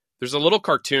 there's a little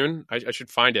cartoon, I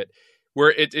should find it,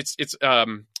 where it's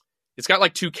got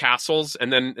like two castles,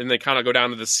 and they kind of go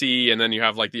down to the sea, and then you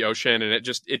have like the ocean, and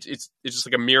it's just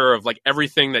like a mirror of like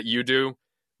everything that you do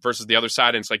versus the other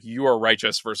side, and it's like you are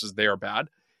righteous versus they are bad,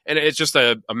 and it's just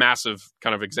a massive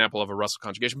kind of example of a Russell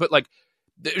conjugation. But like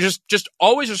just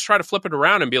always just try to flip it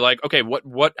around and be like, okay,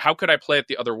 how could I play it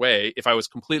the other way if I was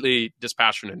completely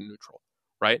dispassionate and neutral,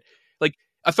 right? Like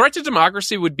a threat to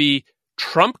democracy would be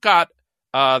Trump got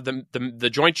the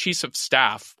Joint Chiefs of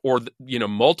Staff or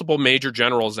multiple major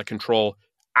generals that control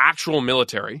actual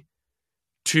military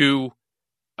to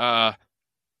I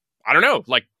don't know,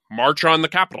 like march on the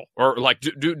Capitol or like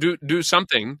do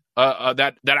something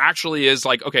that actually is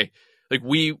like, okay, like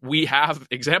we have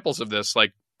examples of this,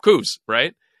 like coups,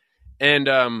 right? And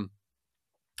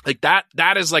like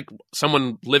that is like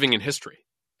someone living in history,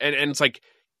 and it's like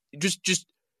just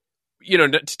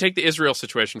to take the Israel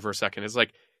situation for a second, it's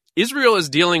like Israel is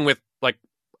dealing with like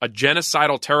a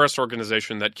genocidal terrorist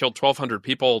organization that killed 1,200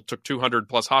 people, took 200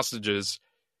 plus hostages.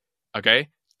 Okay,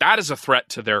 that is a threat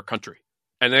to their country,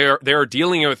 and they are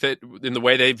dealing with it in the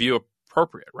way they view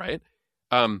appropriate. Right?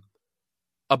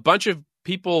 A bunch of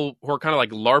people who are kind of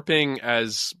like LARPing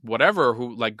as whatever,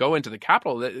 who like go into the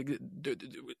Capitol.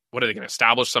 What are they going to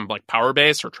establish some like power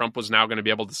base, or Trump was now going to be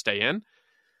able to stay in?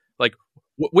 Like,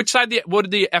 which side? What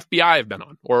did the FBI have been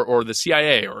on, or the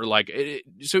CIA, or like?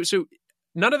 So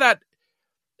none of that.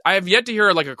 I have yet to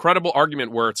hear like a credible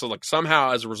argument where it's like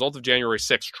somehow as a result of January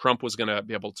 6th, Trump was going to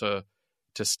be able to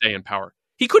stay in power.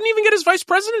 He couldn't even get his vice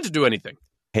president to do anything.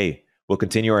 Hey, we'll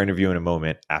continue our interview in a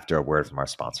moment after a word from our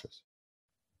sponsors.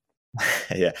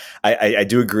 Yeah, I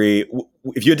do agree.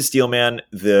 If you had to steelman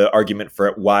the argument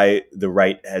for why the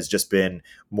right has just been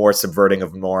more subverting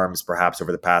of norms, perhaps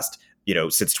over the past,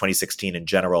 since 2016 in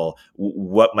general,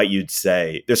 what might you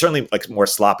say? They're certainly like more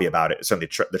sloppy about it. Certainly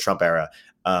the Trump era,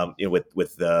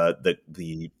 with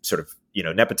the sort of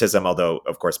nepotism, although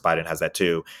of course Biden has that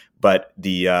too. But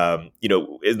the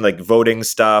in like voting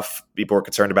stuff, people were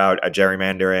concerned about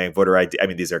gerrymandering, voter ID. I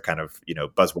mean, these are kind of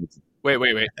buzzwords.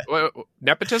 Wait.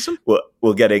 Nepotism?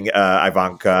 Well, getting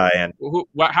Ivanka and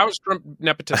how is Trump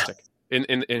nepotistic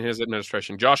in his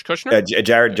administration? Josh Kushner,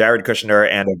 Jared Kushner,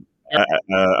 and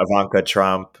Ivanka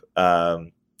Trump.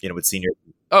 With senior.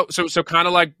 Oh, so kind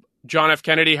of like John F.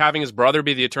 Kennedy having his brother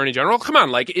be the attorney general. Come on,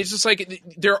 like it's just like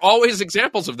there are always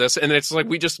examples of this, and it's like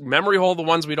we just memory hole the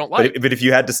ones we don't like. But if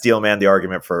you had to steelman the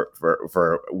argument for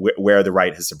where the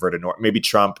right has subverted norm, maybe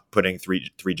Trump putting three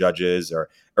judges or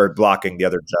blocking the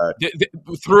other judge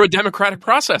through a democratic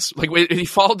process, like he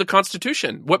followed the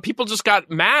Constitution. What people just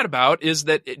got mad about is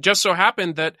that it just so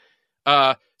happened that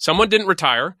someone didn't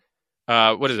retire.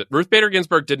 Ruth Bader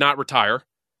Ginsburg did not retire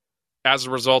as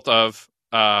a result of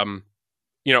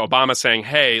Obama saying,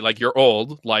 hey, like you're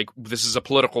old, like this is a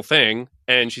political thing.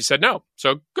 And she said no.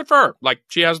 So good for her. Like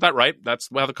she has that right. That's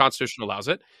how the Constitution allows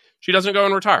it. She doesn't go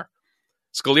and retire.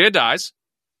 Scalia dies.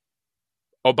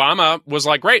 Obama was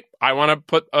like, great, I want to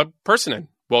put a person in.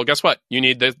 Well, guess what? You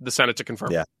need the Senate to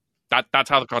confirm. Yeah. That's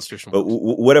how the Constitution works. But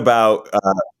what about...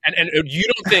 And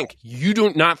you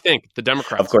do not think the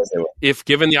Democrats, of course they would, if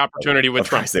given the opportunity with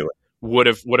Trump, would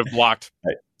have blocked,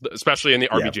 right, especially in the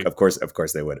RBG. Yeah, of course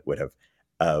they would have.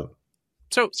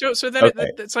 So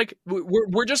it's like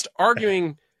we're just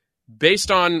arguing based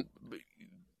on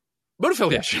vote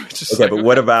affiliation. Okay, but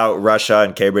what about Russia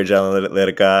and Cambridge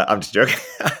Analytica? I'm just joking.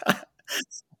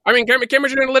 I mean,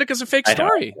 Cambridge Analytica is a fake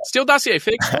story. Steele dossier,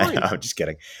 fake story. I'm just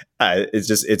kidding.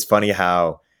 It's funny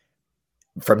how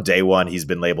from day one he's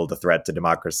been labeled a threat to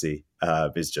democracy.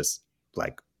 Is just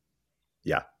like,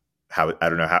 yeah. How I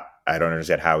don't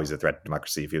understand how he's a threat to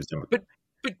democracy if he was.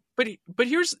 But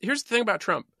here's the thing about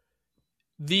Trump.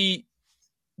 The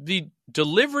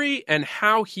delivery and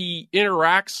how he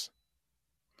interacts,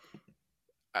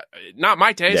 not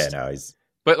my taste. Yeah, no,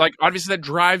 but like obviously it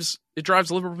drives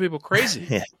liberal people crazy,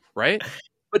 yeah. Right?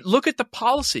 But look at the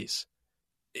policies.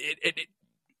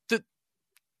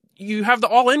 You have the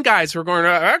all-in guys who are going,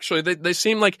 actually they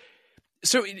seem like,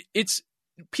 so it's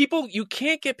people. You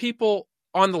can't get people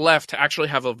on the left to actually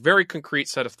have a very concrete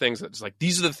set of things that's like,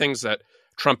 these are the things that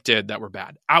Trump did that were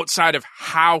bad outside of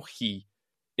how he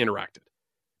interacted.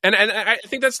 And I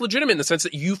think that's legitimate in the sense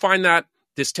that you find that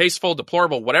distasteful,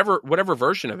 deplorable, whatever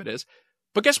version of it is.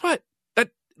 But guess what?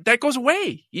 That goes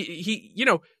away. He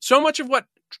so much of what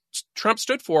Trump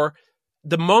stood for,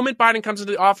 the moment Biden comes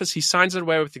into the office, he signs it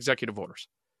away with executive orders.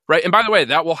 Right. And by the way,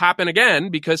 that will happen again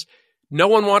because no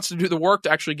one wants to do the work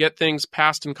to actually get things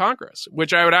passed in Congress,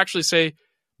 which I would actually say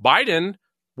Biden,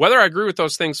 whether I agree with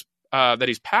those things that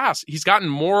he's passed, he's gotten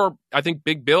more, I think,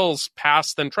 big bills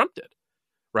passed than Trump did.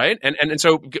 Right. And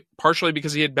so partially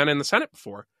because he had been in the Senate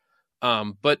before.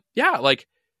 But yeah, like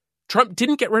Trump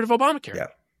didn't get rid of Obamacare. Yeah.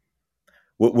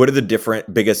 What are the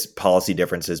biggest policy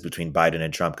differences between Biden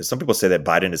and Trump? Because some people say that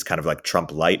Biden is kind of like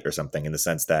Trump light or something in the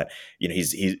sense that,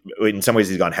 he's in some ways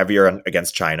he's gone heavier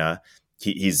against China.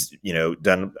 He's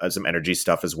done some energy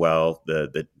stuff as well.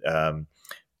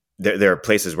 There are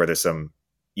places where there's some,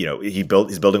 he's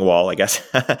building a wall, I guess.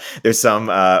 There's some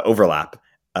overlap.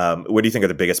 What do you think are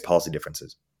the biggest policy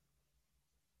differences?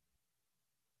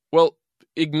 Well,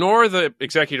 ignore the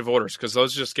executive orders because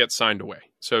those just get signed away.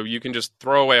 So you can just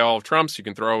throw away all of Trump's, you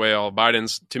can throw away all of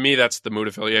Biden's. To me, that's the mood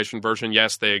affiliation version.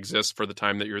 Yes, they exist for the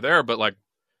time that you're there, but like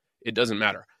it doesn't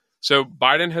matter. So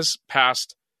Biden has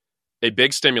passed a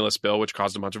big stimulus bill, which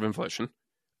caused a bunch of inflation.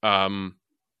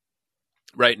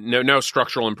 Right. No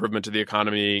structural improvement to the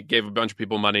economy, gave a bunch of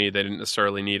people money they didn't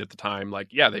necessarily need at the time. Like,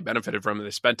 yeah, they benefited from it, they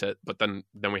spent it, but then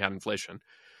we had inflation.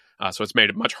 So it's made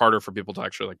it much harder for people to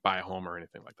actually like buy a home or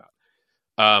anything like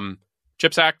that.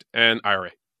 CHIPS Act and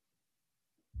IRA.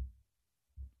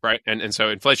 Right. And so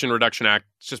Inflation Reduction Act,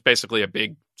 it's just basically a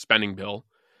big spending bill,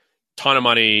 ton of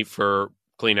money for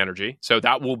clean energy. So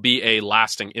that will be a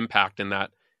lasting impact in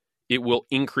that it will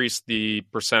increase the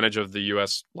percentage of the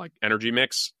U.S. like energy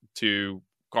mix to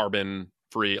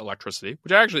carbon-free electricity,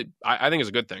 which I think is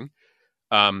a good thing.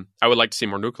 I would like to see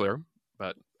more nuclear,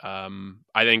 but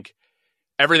I think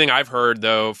everything I've heard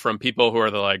though from people who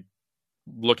are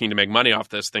looking to make money off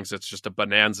this thinks it's just a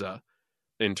bonanza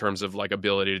in terms of like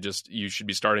ability to you should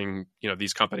be starting,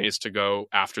 these companies to go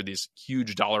after these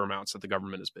huge dollar amounts that the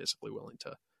government is basically willing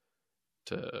to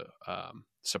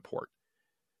support.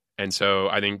 And so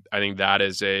I think that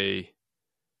is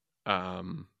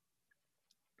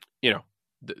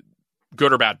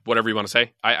good or bad, whatever you want to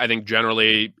say. I think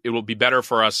generally it will be better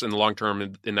for us in the long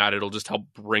term in that it'll just help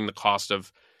bring the cost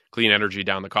of clean energy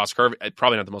down the cost curve.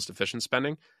 Probably not the most efficient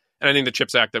spending. And I think the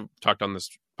CHIPS Act that we talked on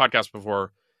this podcast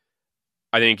before,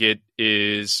 I think it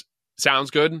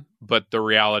sounds good, but the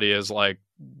reality is like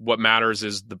what matters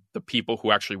is the people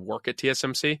who actually work at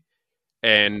TSMC.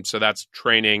 And so that's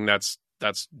training, that's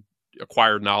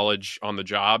acquired knowledge on the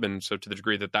job. And so to the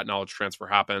degree that knowledge transfer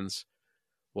happens,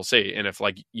 we'll see. And if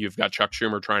like you've got Chuck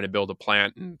Schumer trying to build a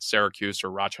plant in Syracuse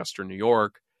or Rochester, New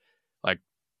York, like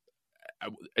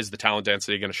is the talent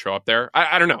density going to show up there?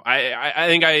 I don't know. I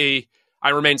think I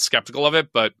remain skeptical of it,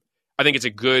 but I think it's a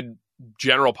good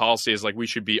general policy is like we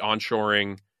should be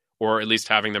onshoring or at least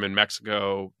having them in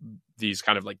Mexico, these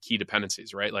kind of like key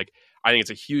dependencies, right? Like I think it's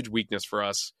a huge weakness for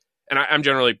us. And I'm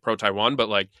generally pro Taiwan, but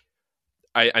like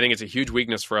I think it's a huge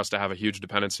weakness for us to have a huge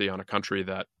dependency on a country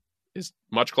that is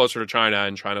much closer to China,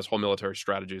 and China's whole military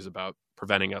strategy is about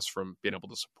preventing us from being able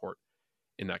to support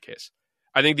in that case.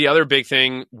 I think the other big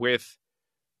thing with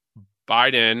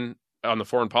Biden on the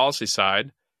foreign policy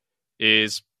side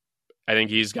is I think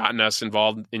he's gotten us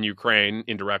involved in Ukraine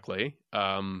indirectly.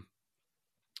 I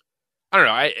don't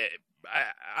know.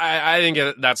 I think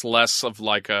that's less of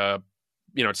like a,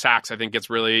 Sachs, I think gets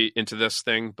really into this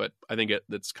thing, but I think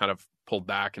it's kind of pulled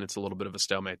back and it's a little bit of a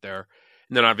stalemate there.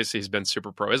 And then obviously he's been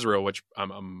super pro-Israel, which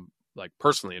I'm like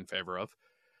personally in favor of.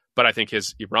 But I think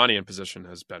his Iranian position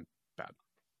has been bad.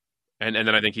 And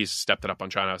then I think he's stepped it up on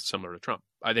China similar to Trump.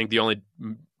 I think the only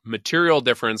material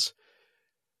difference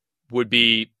would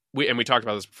be, we talked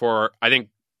about this before, I think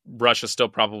Russia still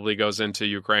probably goes into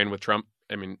Ukraine with Trump.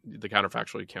 I mean, the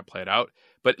counterfactual, you can't play it out.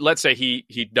 But let's say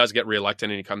he does get reelected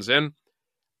and he comes in.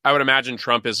 I would imagine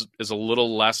Trump is a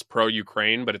little less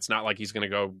pro-Ukraine, but it's not like he's going to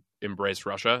go embrace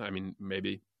Russia. I mean,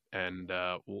 maybe. And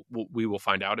we will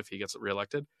find out if he gets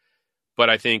reelected. But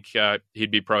I think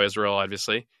he'd be pro-Israel,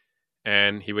 obviously,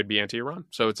 and he would be anti-Iran.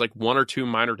 So it's like one or two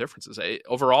minor differences.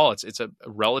 Overall, it's a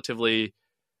relatively,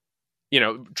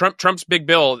 Trump's big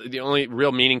bill, the only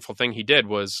real meaningful thing he did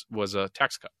was a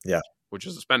tax cut. Yeah. Which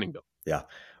is a spending bill. Yeah.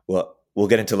 Well, we'll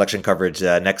get into election coverage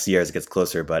next year as it gets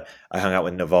closer, but I hung out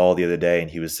with Naval the other day and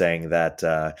he was saying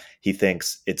that he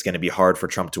thinks it's going to be hard for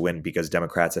Trump to win because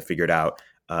Democrats have figured out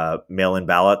mail-in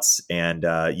ballots and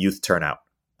youth turnout.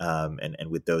 And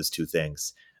with those two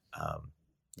things,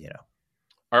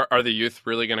 Are the youth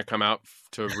really going to come out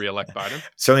to reelect Biden?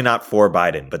 Certainly not for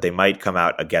Biden, but they might come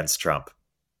out against Trump.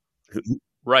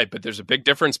 Right, but there's a big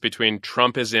difference between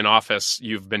Trump is in office,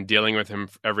 you've been dealing with him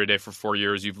every day for 4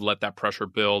 years, you've let that pressure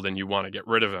build and you want to get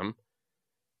rid of him,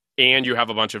 and you have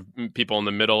a bunch of people in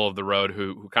the middle of the road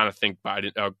who kind of think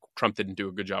Trump didn't do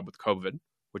a good job with COVID,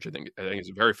 which I think is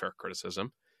a very fair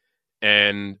criticism.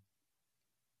 And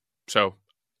so,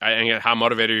 how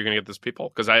motivated are you going to get those people?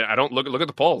 Because I don't look at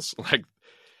the polls. Like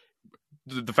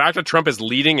the fact that Trump is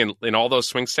leading in all those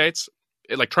swing states,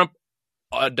 Trump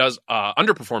does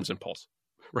underperforms in polls.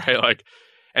 Right. Like,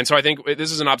 and so I think this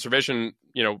is an observation,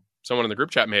 someone in the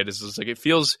group chat made is like, it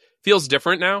feels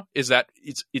different now is that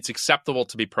it's acceptable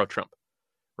to be pro-Trump.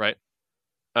 Right.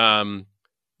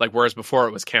 Whereas before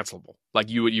it was cancelable. Like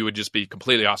you would just be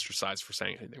completely ostracized for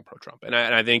saying anything pro-Trump. And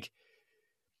I think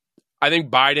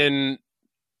Biden,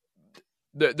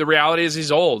 the reality is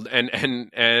he's old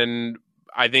and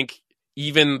I think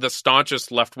even the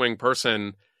staunchest left-wing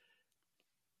person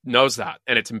knows that,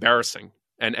 and it's embarrassing.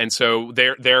 And so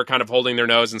they're kind of holding their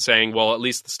nose and saying, well, at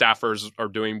least the staffers are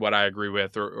doing what I agree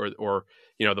with, or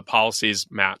the policies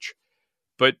match.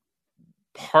 But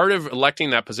part of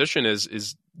electing that position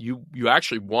is you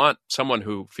actually want someone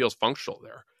who feels functional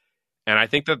there, and I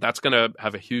think that's going to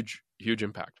have a huge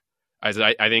impact. I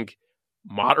think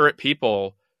moderate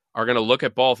people are going to look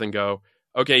at both and go,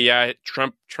 okay, yeah,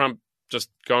 Trump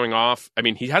just going off. I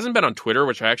mean, he hasn't been on Twitter,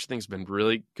 which I actually think has been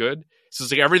really good. So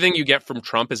it's like everything you get from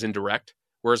Trump is indirect,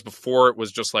 whereas before it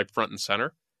was just like front and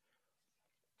center.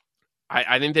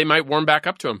 I think they might warm back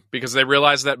up to him because they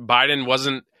realized that Biden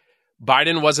wasn't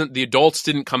the adults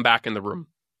didn't come back in the room.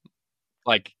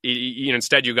 Like,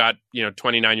 instead you got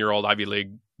 29-year-old Ivy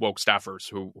League woke staffers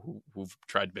who've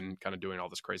been kind of doing all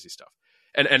this crazy stuff.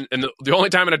 And the only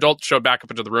time an adult showed back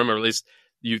up into the room, or at least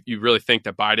you really think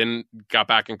that Biden got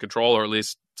back in control, or at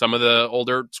least some of the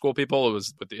older school people, it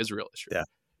was with the Israel issue. Yeah,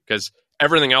 because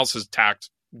everything else is tacked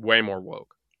way more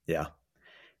woke. Yeah.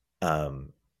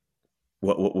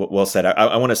 Well said.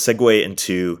 I want to segue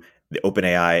into the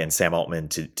OpenAI and Sam Altman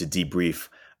to debrief.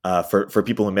 For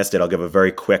people who missed it, I'll give a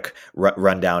very quick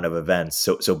rundown of events.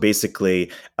 So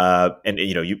basically,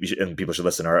 and people should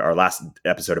listen to our last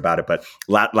episode about it. But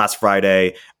last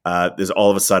Friday, there's all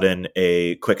of a sudden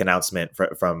a quick announcement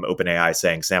from OpenAI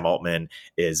saying Sam Altman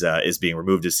is being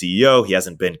removed as CEO. He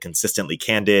hasn't been consistently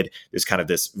candid. There's kind of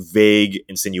this vague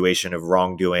insinuation of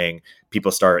wrongdoing.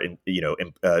 People start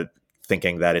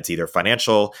thinking that it's either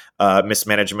financial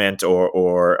mismanagement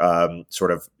or sort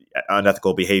of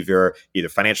unethical behavior, either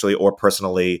financially or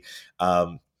personally.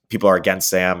 People are against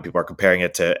Sam. People are comparing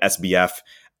it to SBF.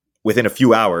 Within a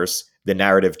few hours, the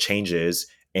narrative changes,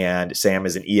 and Sam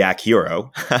is an EAC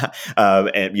hero,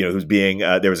 and who's being.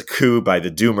 There was a coup by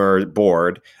the Doomer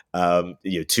board.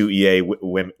 Two EA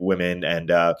women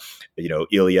and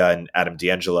Ilya and Adam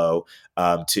D'Angelo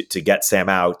to get Sam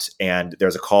out, and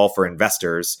there's a call for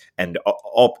investors and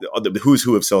all the who's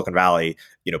who of Silicon Valley,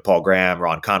 Paul Graham,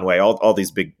 Ron Conway, all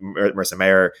these big, Marissa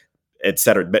Mayer, et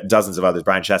cetera, dozens of others,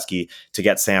 Brian Chesky, to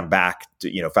get Sam back.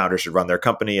 Founders should run their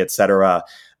company, et cetera.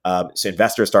 So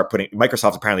investors start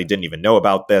Microsoft apparently didn't even know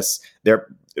about this.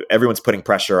 Everyone's putting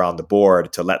pressure on the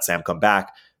board to let Sam come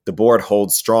back. The board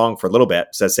holds strong for a little bit,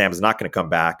 says Sam is not going to come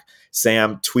back.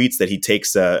 Sam tweets that he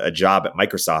takes a job at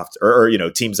Microsoft, or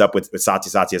teams up with Satya.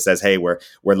 Satya says, "Hey, we're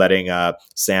letting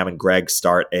Sam and Greg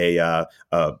start a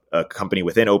company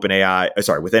within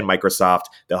within Microsoft.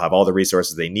 They'll have all the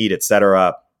resources they need,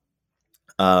 etc."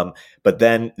 But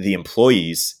then the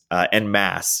employees en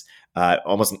masse,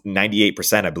 almost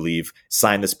 98%, I believe,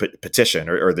 signed this petition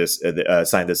or this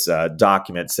signed this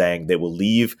document saying they will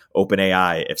leave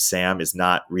OpenAI if Sam is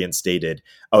not reinstated.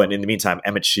 Oh, and in the meantime,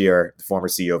 Emmett Shear, the former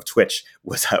CEO of Twitch,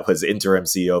 was interim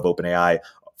CEO of OpenAI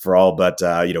for all but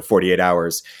 48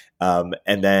 hours.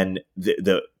 And then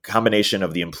the combination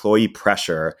of the employee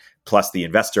pressure plus the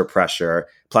investor pressure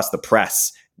plus the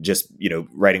press just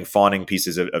writing fawning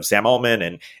pieces of Sam Altman,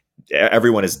 and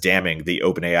everyone is damning the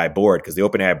OpenAI board because the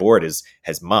OpenAI board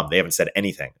has mum. They haven't said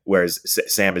anything, whereas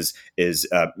Sam is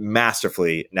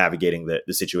masterfully navigating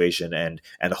the situation, and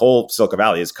the whole Silicon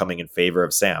Valley is coming in favor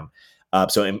of Sam.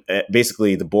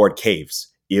 Basically, the board caves.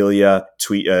 Ilya,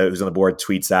 who's on the board,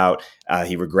 tweets out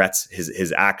he regrets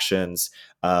his actions.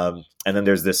 And then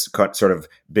there's this sort of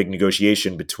big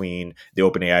negotiation between the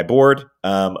OpenAI board,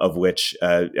 of which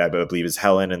I believe is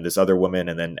Helen and this other woman,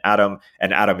 and then Adam.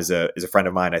 And Adam is a friend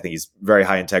of mine. I think he's very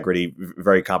high integrity,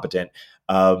 very competent.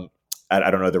 I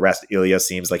don't know the rest. Ilya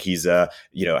seems like he's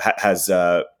has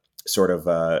sort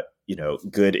of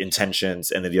good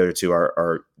intentions, and then the other two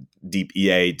are deep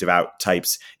EA devout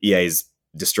types. EA's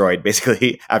destroyed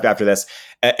basically after this.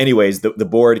 Anyways, the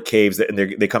board caves, and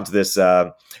they come to this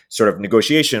sort of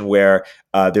negotiation where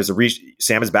there's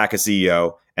Sam is back as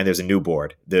CEO, and there's a new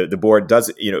board. The board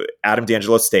does, Adam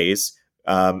D'Angelo stays,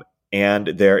 and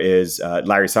there is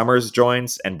Larry Summers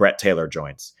joins and Brett Taylor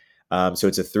joins. So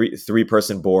it's a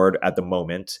three-person board at the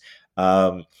moment.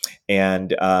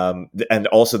 And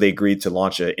also they agreed to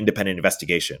launch an independent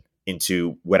investigation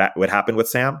into what happened with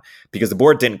Sam, because the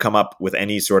board didn't come up with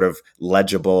any sort of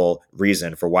legible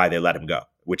reason for why they let him go,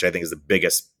 which I think is the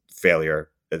biggest failure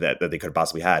that they could have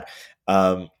possibly had.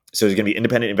 So there's going to be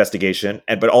independent investigation,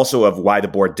 but also of why the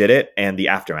board did it and the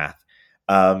aftermath.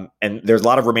 And there's a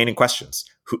lot of remaining questions.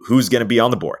 Who's going to be on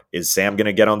the board? Is Sam going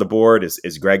to get on the board?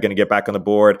 Is Greg going to get back on the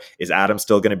board? Is Adam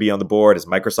still going to be on the board? Is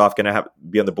Microsoft going to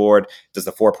be on the board? Does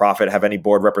the for-profit have any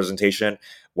board representation?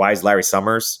 Why is Larry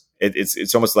Summers?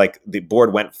 It's almost like the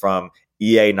board went from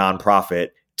EA nonprofit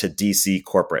to DC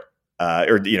corporate,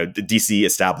 or the DC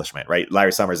establishment, right?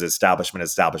 Larry Summers is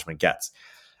establishment gets.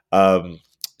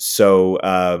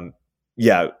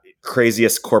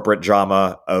 Craziest corporate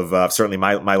drama of certainly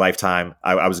my lifetime.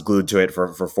 I was glued to it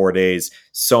for 4 days.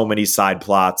 So many side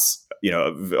plots,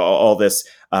 all this,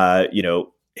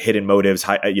 hidden motives,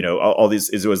 all these.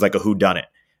 It was like a whodunit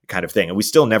kind of thing, and we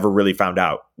still never really found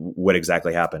out what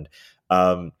exactly happened.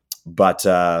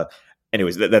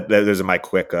 Anyways, those are my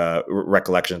quick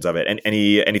recollections of it. And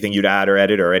anything you'd add or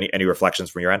edit, or any reflections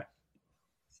from your end?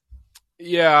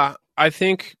 Yeah, I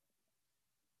think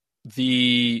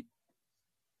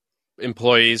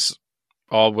employees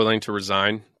all willing to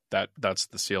resign. That's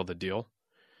the seal of the deal.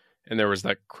 And there was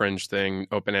that cringe thing,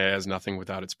 OpenAI has nothing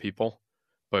without its people.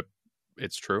 But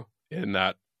it's true in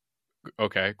that,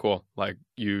 okay, cool. Like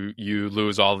you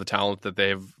lose all the talent that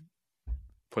they've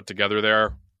put together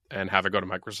there and have it go to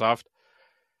Microsoft.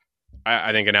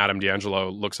 I think an Adam D'Angelo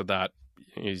looks at that.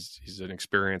 He's an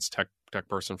experienced tech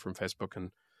person from Facebook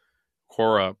and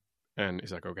Quora, and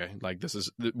he's like, okay, like this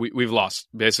is we've lost.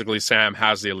 Basically, Sam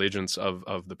has the allegiance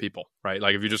of the people, right?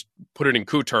 Like if you just put it in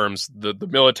coup terms, the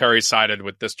military sided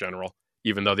with this general,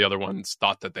 even though the other ones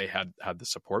thought that they had the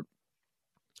support.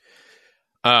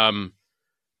 I'll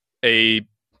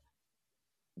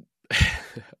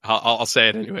say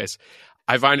it anyways.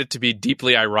 I find it to be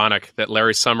deeply ironic that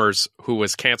Larry Summers, who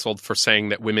was canceled for saying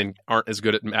that women aren't as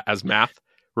good as math,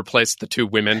 replaced the two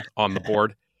women on the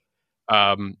board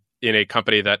in a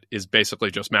company that is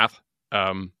basically just math.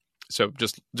 So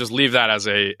just leave that as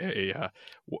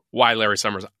why Larry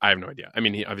Summers. I have no idea. I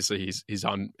mean, he's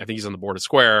on. I think he's on the board of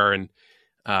Square, and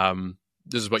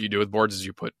this is what you do with boards: is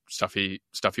you put stuffy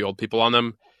old people on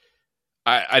them.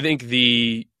 I think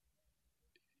the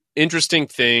interesting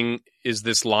thing is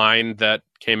this line that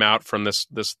came out from this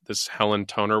Helen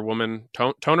Toner woman,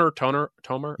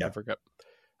 Tomer, yeah. I forget,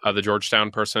 the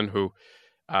Georgetown person who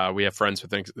we have friends who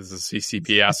think is a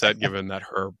CCP asset, given that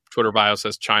her Twitter bio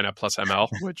says China plus ML,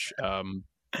 which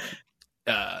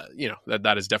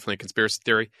that is definitely a conspiracy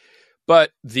theory.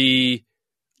 But the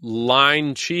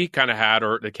line she kind of had,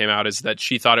 or that came out, is that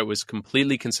she thought it was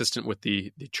completely consistent with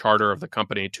the charter of the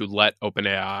company to let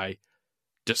OpenAI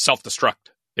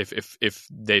self-destruct if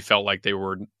they felt like they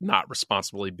were not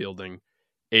responsibly building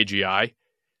AGI.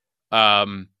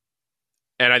 And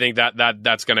I think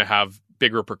that's going to have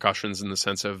big repercussions in the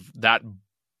sense of that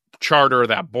charter,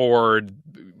 that board,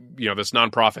 this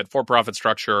nonprofit for-profit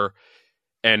structure,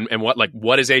 and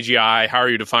what is AGI? How are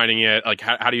you defining it? Like,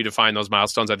 how do you define those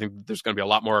milestones? I think there's going to be a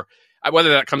lot more,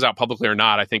 whether that comes out publicly or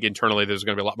not. I think internally there's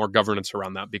going to be a lot more governance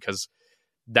around that, because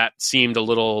that seemed a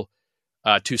little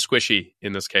too squishy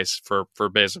in this case for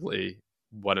basically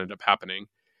what ended up happening.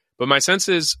 But my sense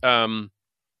is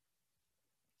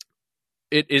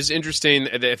it is interesting.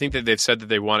 I think that they've said that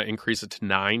they want to increase it to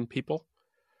 9 people.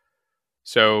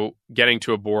 So getting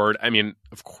to a board, I mean,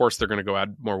 of course they're going to go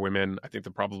add more women. I think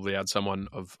they'll probably add someone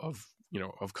of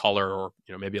color, or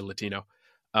maybe a Latino.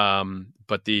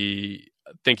 But the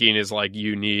thinking is like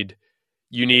you need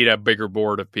a bigger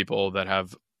board of people that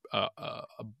have a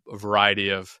variety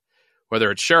of,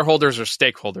 whether it's shareholders or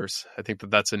stakeholders. I think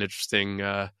that's an interesting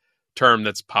term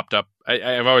that's popped up.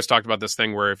 I've always talked about this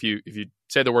thing where if you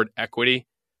say the word equity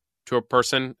to a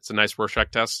person, it's a nice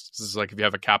Rorschach test. This is like if you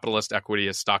have a capitalist, equity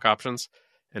is stock options,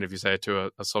 and if you say it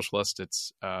to a socialist,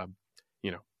 it's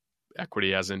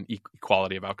equity as in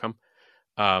equality of outcome.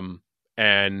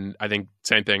 And I think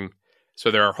same thing.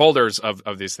 So there are holders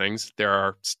of these things. There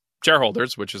are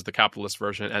shareholders, which is the capitalist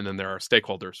version, and then there are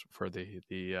stakeholders for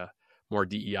the more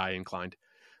DEI inclined.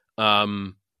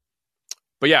 But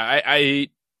yeah, I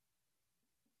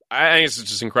think it's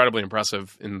just incredibly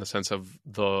impressive in the sense of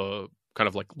the kind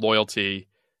of like loyalty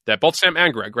that both Sam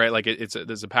and Greg, right? Like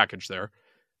there's a package there.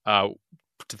 To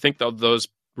think that those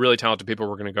really talented people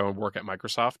were going to go and work at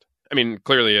Microsoft. I mean,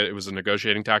 clearly it was a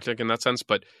negotiating tactic in that sense,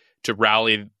 but to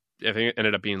rally, I think it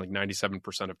ended up being like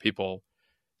 97% of people.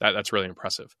 That's really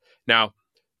impressive. Now,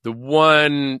 the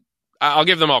one, I'll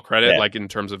give them all credit, like in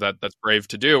terms of that's brave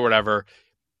to do or whatever.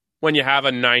 When you have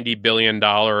a $90 billion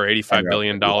or $85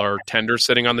 billion tender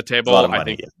sitting on the table, I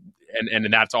think,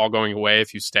 and that's all going away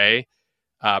if you stay.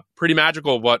 Pretty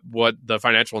magical what the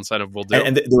financial incentive will do.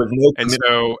 And there was no and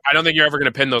so I don't think you're ever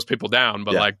going to pin those people down.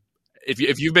 But like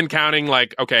if you've been counting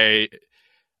like, okay,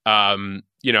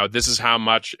 this is how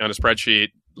much on a spreadsheet,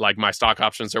 like my stock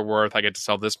options are worth. I get to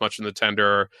sell this much in the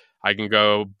tender. I can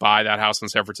go buy that house in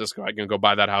San Francisco. I can go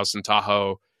buy that house in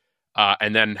Tahoe,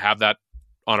 and then have that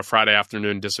on a Friday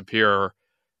afternoon disappear.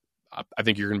 I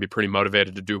think you're going to be pretty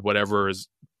motivated to do whatever is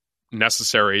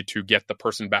necessary to get the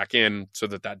person back in so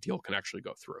that deal can actually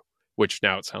go through, which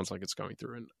now it sounds like it's going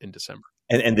through in December.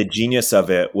 And the genius of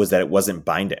it was that it wasn't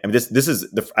binding. I mean, this is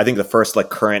I think the first like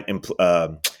current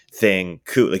thing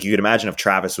coup. Like you could imagine if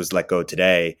Travis was let go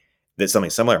today, that something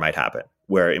similar might happen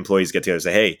where employees get together and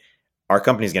say, hey, our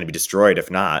company is going to be destroyed.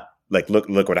 If not, like, look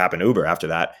what happened to Uber after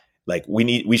that. Like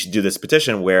we should do this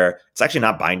petition where it's actually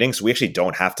not binding. So we actually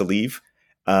don't have to leave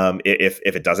if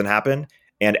it doesn't happen.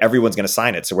 And everyone's going to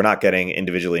sign it, so we're not getting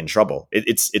individually in trouble.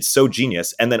 It's so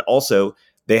genius. And then also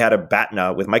they had a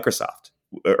BATNA with Microsoft,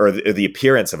 or the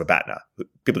appearance of a BATNA.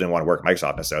 People didn't want to work at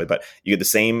Microsoft necessarily, but you get the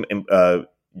same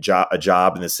a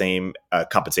job and the same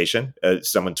compensation.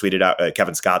 Someone tweeted out,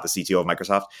 Kevin Scott, the CTO of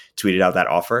Microsoft, tweeted out that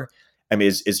offer. I mean,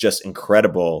 is just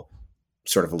incredible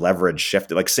sort of leverage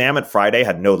shifted. Like Sam at Friday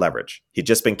had no leverage. He'd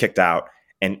just been kicked out,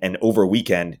 and over a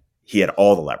weekend he had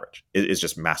all the leverage. It's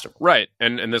just masterful. Right.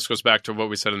 And this goes back to what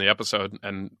we said in the episode,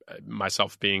 and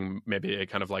myself being maybe a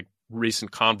kind of like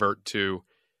recent convert to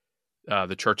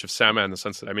the Church of Sama, in the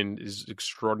sense that, I mean, is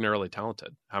extraordinarily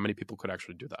talented. How many people could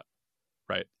actually do that?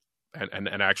 Right.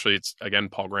 And actually, it's, again,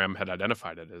 Paul Graham had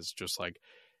identified it as just like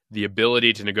the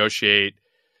ability to negotiate,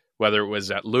 whether it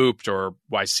was at Looped or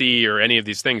YC or any of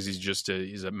these things.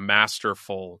 He's a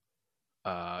masterful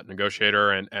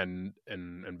negotiator and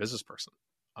business person.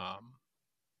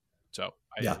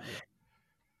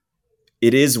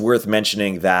 It is worth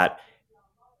mentioning that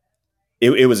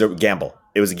it was a gamble.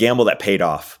 It was a gamble that paid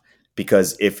off,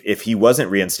 because if he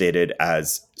wasn't reinstated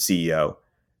as CEO,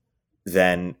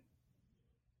 then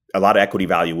a lot of equity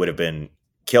value would have been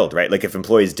killed, right? Like if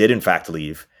employees did in fact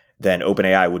leave, then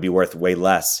OpenAI would be worth way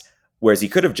less. Whereas he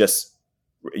could have just,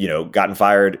 gotten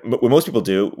fired. What most people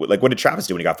do, like what did Travis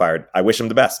do when he got fired? I wish him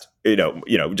the best.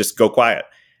 Just go quiet.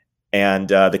 And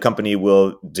the company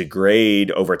will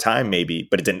degrade over time, maybe,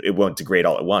 but it won't degrade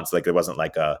all at once. Like it wasn't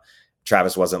like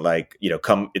Travis wasn't like,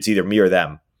 come, it's either me or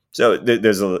them. So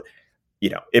there's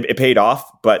it paid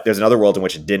off, but there's another world in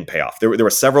which it didn't pay off. There were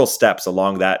several steps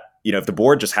along that. If the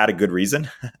board just had a good reason.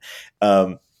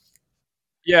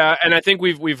 Yeah, and I think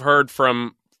we've heard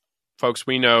from folks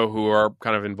we know who are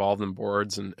kind of involved in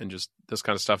boards and just this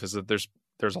kind of stuff, is that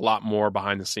there's a lot more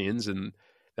behind the scenes, and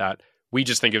that we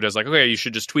just think of it as like, okay, you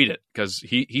should just tweet it because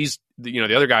he's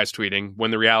the other guy's tweeting,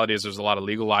 when the reality is there's a lot of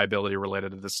legal liability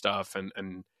related to this stuff,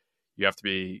 and you have to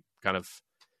be kind of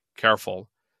careful.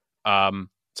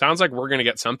 Sounds like we're going to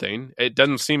get something. It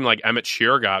doesn't seem like Emmett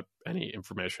Shear got any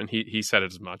information. He said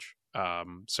it as much.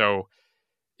 So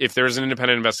if there's an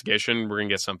independent investigation, we're going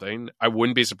to get something. I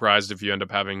wouldn't be surprised if you end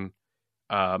up having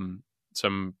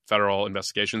some federal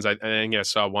investigations. I think I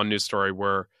saw one news story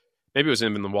where maybe it was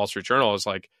even the Wall Street Journal. Is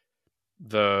like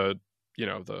the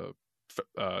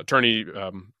attorney,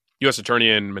 U.S. attorney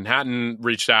in Manhattan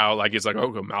reached out. Like he's like,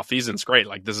 oh, malfeasance, great.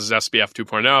 Like this is SBF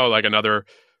 2.0, like another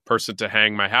person to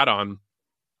hang my hat on.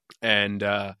 And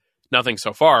nothing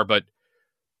so far, but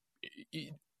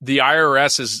the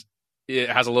IRS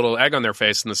has a little egg on their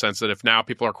face in the sense that if now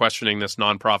people are questioning this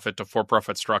nonprofit to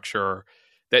for-profit structure,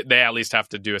 they at least have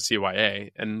to do a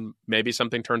CYA, and maybe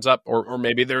something turns up, or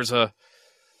maybe there's a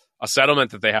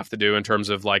settlement that they have to do in terms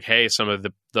of like, hey, some of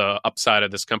the upside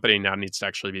of this company now needs to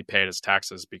actually be paid as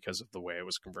taxes because of the way it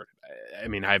was converted. I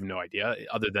mean, I have no idea,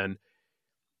 other than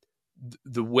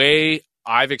the way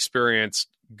I've experienced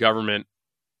government,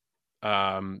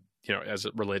 as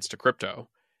it relates to crypto,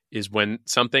 is when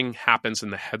something happens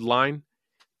in the headline,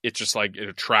 it's just like it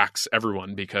attracts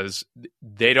everyone because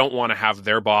they don't want to have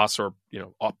their boss or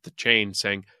up the chain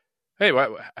saying, "Hey,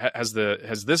 has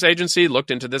this agency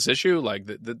looked into this issue? Like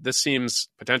this seems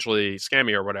potentially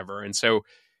scammy or whatever." And so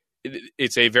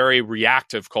it's a very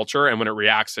reactive culture, and when it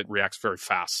reacts very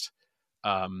fast.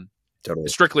 Totally.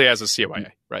 Strictly as a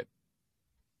CYA, right?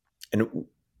 And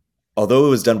although it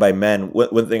was done by men,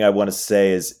 one thing I want to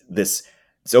say is this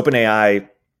OpenAI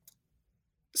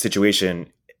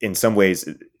situation in some ways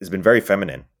has been very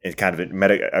feminine. It's kind of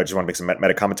I just want to make some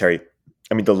meta commentary.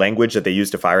 I mean, the language that they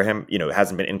used to fire him,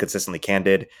 hasn't been inconsistently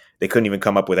candid. They couldn't even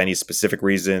come up with any specific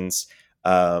reasons.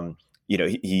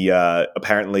 He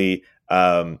apparently,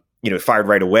 fired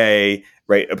right away,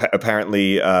 right?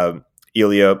 Apparently,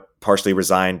 Ilya partially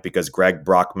resigned because Greg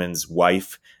Brockman's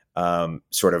wife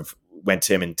sort of went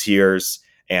to him in tears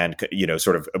and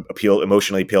sort of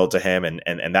emotionally appealed to him,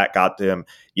 and that got to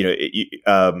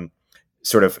him.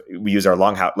 Sort of, we use our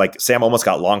longhouse. Like Sam almost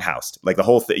got longhoused. Like the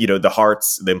whole thing, the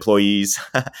hearts, the employees,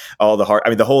 all the heart. I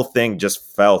mean, the whole thing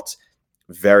just felt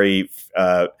very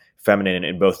feminine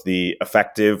in both the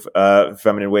effective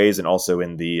feminine ways and also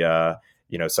in the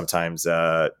sometimes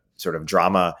sort of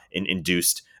drama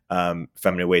induced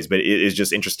feminine ways. But it is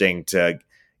just interesting to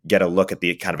get a look at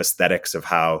the kind of aesthetics of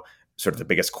how sort of the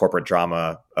biggest corporate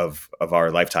drama of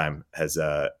our lifetime has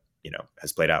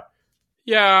played out.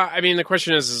 Yeah, I mean, the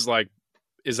question is like,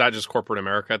 is that just corporate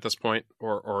America at this point,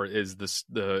 or is this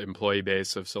the employee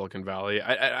base of Silicon Valley?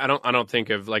 I don't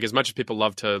think of, like, as much as people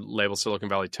love to label Silicon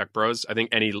Valley tech bros, I think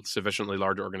any sufficiently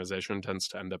large organization tends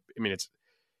to end up. I mean, it's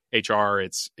HR.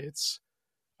 It's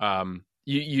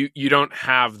you don't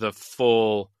have the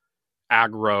full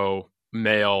aggro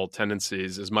male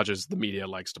tendencies as much as the media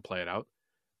likes to play it out.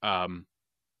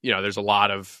 There's a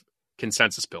lot of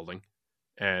consensus building,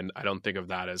 And I don't think of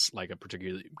that as like a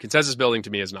particularly consensus building. To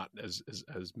me, is not as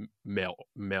male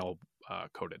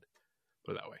coded.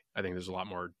 Put it that way. I think there's a lot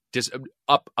more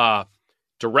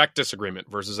direct disagreement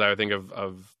versus I think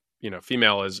of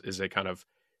female is a kind of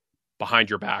behind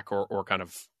your back or kind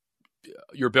of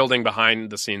you're building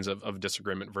behind the scenes of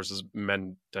disagreement versus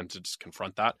men tend to just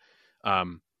confront that.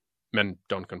 Men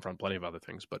don't confront plenty of other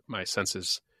things, but my sense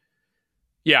is,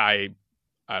 I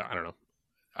don't know.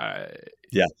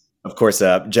 Yeah, of course,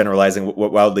 generalizing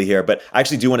wildly here, but I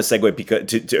actually do want to segue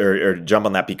because or jump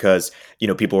on that because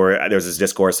there's this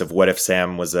discourse of what if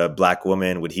Sam was a black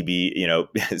woman, would he be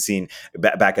seen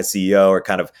back as CEO, or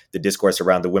kind of the discourse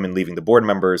around the women leaving the board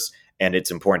members, and it's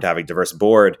important to have a diverse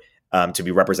board to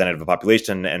be representative of the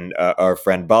population. And our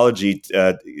friend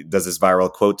Balaji does this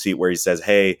viral quote tweet where he says,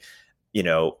 "Hey,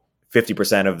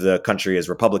 50% of the country is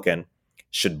Republican.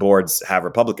 Should boards have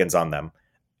Republicans on them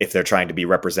if they're trying to be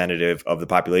representative of the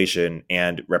population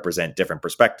and represent different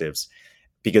perspectives?"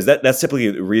 Because that's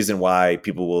typically the reason why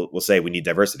people will say we need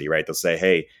diversity, right? They'll say,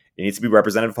 hey, it needs to be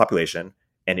representative population,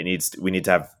 and we need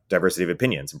to have diversity of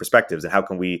opinions and perspectives. And how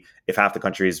can we, if half the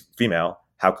country is female,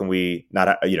 how can we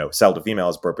not sell to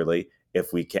females appropriately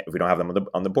if we don't have them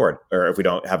on the board, or if we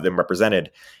don't have them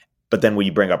represented? But then when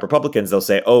you bring up Republicans, they'll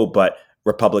say, oh, but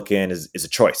Republican is a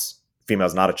choice. Female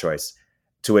is not a choice.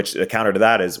 To which the counter to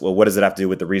that is, well, what does it have to do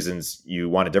with the reasons you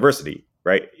wanted diversity,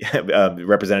 right?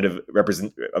 Representative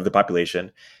of the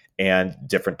population and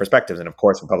different perspectives. And of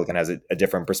course, Republican has a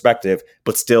different perspective,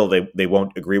 but still they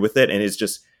won't agree with it. And it's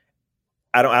just,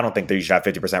 I don't think that you should have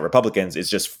 50% Republicans.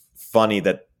 It's just funny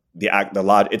that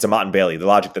it's a Mott and Bailey. The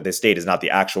logic that they state is not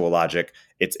the actual logic.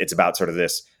 It's about sort of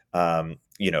this,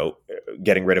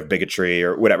 getting rid of bigotry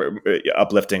or whatever,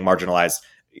 uplifting marginalized,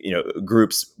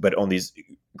 groups, but only these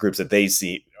groups that they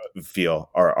feel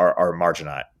are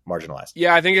marginalized.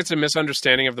 Yeah, I think it's a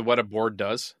misunderstanding of what a board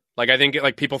does. Like, I think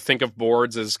people think of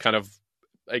boards as kind of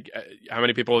like how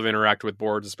many people have interacted with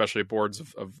boards, especially boards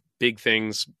of big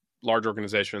things, large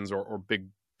organizations or big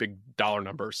dollar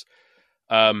numbers.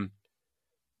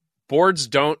 Boards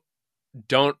don't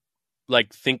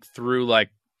think through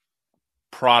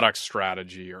product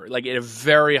strategy, or at a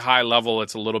very high level.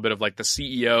 It's a little bit of the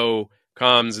CEO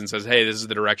comes and says, hey, this is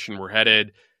the direction we're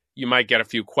headed. You might get a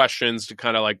few questions to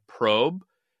kind of probe,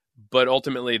 but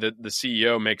ultimately the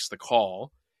CEO makes the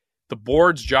call. The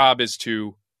board's job is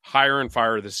to hire and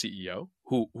fire the CEO,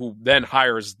 who then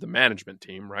hires the management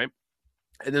team, right?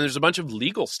 And then there's a bunch of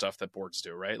legal stuff that boards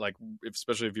do, right?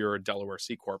 Especially if you're a Delaware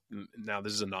C Corp. Now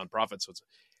this is a nonprofit, so it's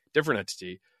a different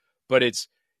entity, but it's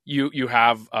you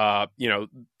have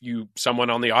someone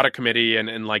on the audit committee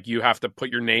and you have to put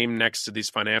your name next to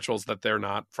these financials that they're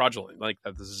not fraudulent,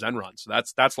 that this is Enron. So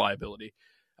that's liability.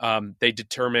 They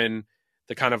determine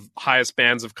the kind of highest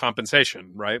bands of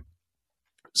compensation, right?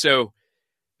 So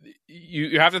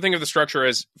you have to think of the structure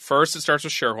as, first, it starts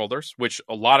with shareholders, which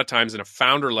a lot of times in a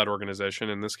founder-led organization,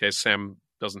 in this case, Sam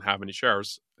doesn't have any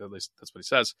shares, at least that's what he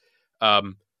says.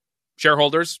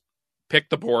 Shareholders pick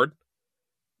the board,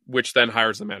 which then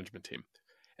hires the management team.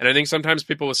 And I think sometimes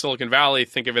people with Silicon Valley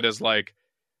think of it as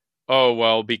oh,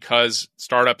 well, because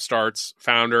startup starts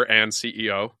founder and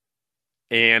CEO,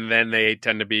 and then they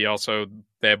tend to be also,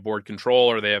 they have board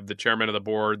control, or they have the chairman of the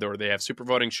board, or they have super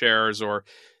voting shares, or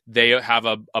they have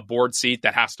a board seat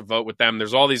that has to vote with them.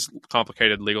 There's all these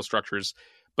complicated legal structures.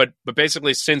 But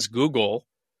basically, since Google's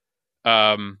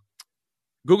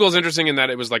interesting in that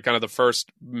it was kind of the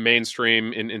first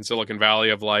mainstream in Silicon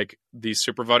Valley of these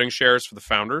super voting shares for the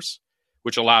founders,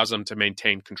 which allows them to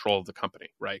maintain control of the company,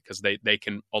 right? Because they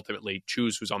can ultimately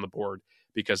choose who's on the board,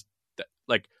 because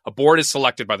a board is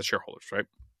selected by the shareholders, right?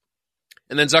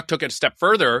 And then Zuck took it a step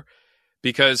further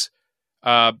because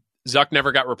Zuck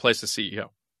never got replaced as CEO,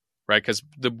 right? Because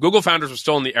the Google founders were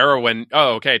still in the era when,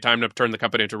 time to turn the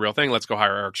company into a real thing. Let's go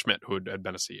hire Eric Schmidt, who had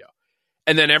been a CEO.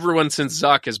 And then everyone since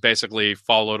Zuck has basically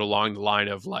followed along the line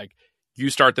of you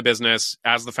start the business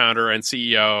as the founder and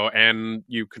CEO, and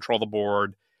you control the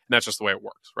board. And that's just the way it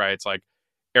works, right? It's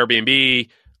Airbnb,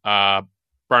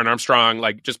 Brian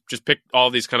Armstrong, just pick all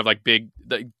these kind of big,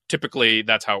 typically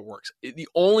that's how it works. The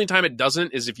only time it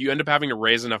doesn't is if you end up having to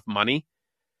raise enough money,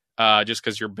 just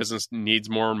because your business needs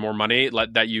more and more money,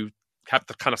 that you have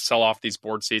to kind of sell off these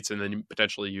board seats, and then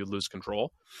potentially you lose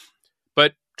control.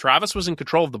 But Travis was in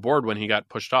control of the board when he got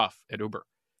pushed off at Uber.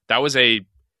 That was I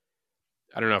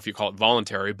don't know if you call it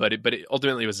voluntary, but it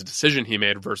ultimately was a decision he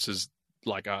made versus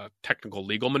a technical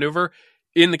legal maneuver.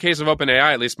 In the case of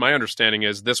OpenAI, at least my understanding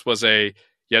is this was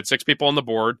you had 6 people on the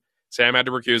board. Sam had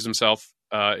to recuse himself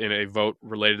in a vote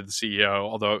related to the CEO,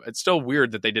 although it's still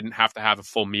weird that they didn't have to have a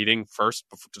full meeting first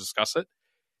to discuss it.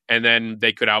 And then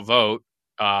they could outvote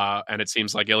And it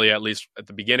seems like Ilya, at least at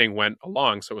the beginning, went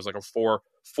along. So it was like a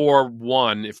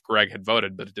 4-1 if Greg had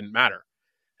voted, but it didn't matter.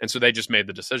 And so they just made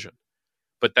the decision.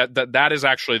 But that is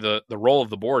actually the role of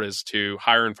the board, is to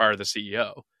hire and fire the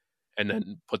CEO and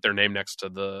then put their name next to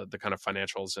the kind of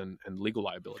financials and legal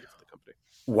liability for the company.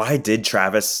 Why did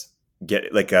Travis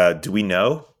get, like, do we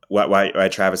know why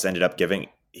Travis ended up giving,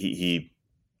 he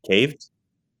caved?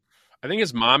 I think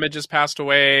his mom had just passed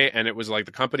away, and it was like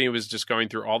the company was just going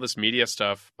through all this media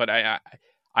stuff. But I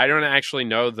don't actually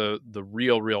know the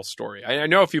real story. I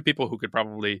know a few people who could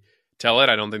probably tell it.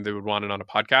 I don't think they would want it on a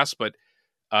podcast, but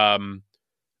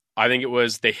I think it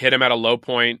was they hit him at a low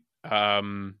point.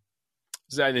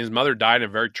 His mother died in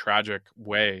a very tragic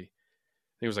way.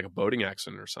 I think it was like a boating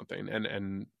accident or something,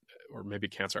 and or maybe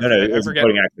cancer. No, it was a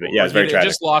boating accident. Yeah, it was very tragic.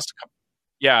 Just lost.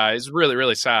 Yeah, it's really,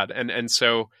 really sad. And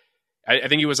so I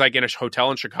think he was like in a hotel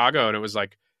in Chicago, and it was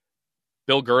like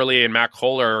Bill Gurley and Matt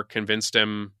Kohler convinced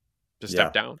him to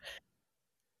step down.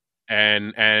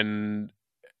 And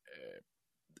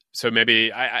so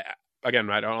maybe I don't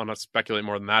want to speculate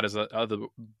more than that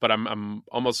but I'm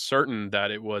almost certain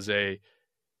that it was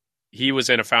he was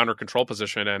in a founder control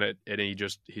position, and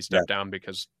he stepped down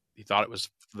because he thought it was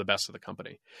for the best of the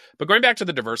company. But going back to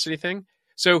the diversity thing,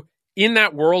 so in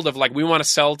that world of like, we want to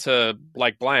sell to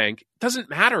like blank, it doesn't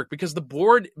matter, because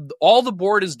all the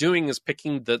board is doing is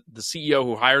picking the CEO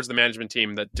who hires the management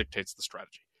team that dictates the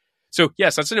strategy. So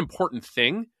yes, that's an important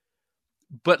thing,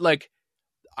 but like,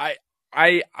 I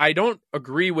don't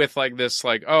agree with like this,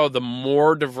 like, oh, the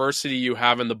more diversity you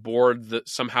have in the board, that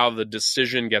somehow the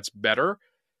decision gets better.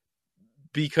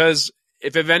 Because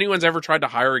if anyone's ever tried to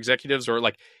hire executives, or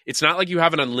like, it's not like you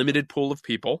have an unlimited pool of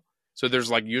people. So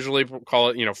there's like, usually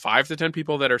call it, 5 to 10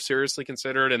 people that are seriously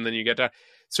considered. And then you get to,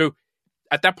 so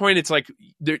at that point, it's like,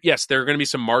 yes, there are going to be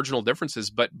some marginal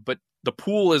differences, but the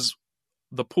pool is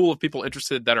the pool of people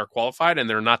interested that are qualified, and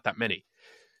there are not that many.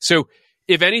 So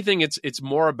if anything, it's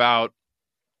more about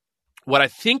what I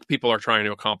think people are trying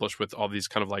to accomplish with all these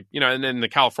kind of like, and then the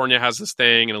California has this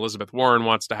thing, and Elizabeth Warren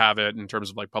wants to have it in terms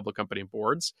of like public company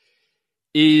boards,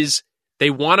 is they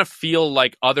want to feel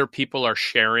like other people are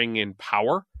sharing in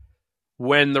power,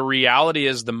 when the reality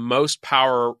is the most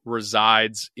power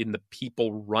resides in the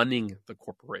people running the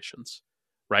corporations,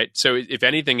 right? So if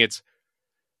anything, it's,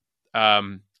 I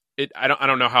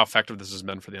don't know how effective this has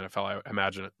been for the NFL. I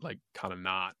imagine it like kind of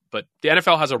not, but the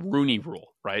NFL has a Rooney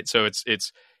Rule, right? So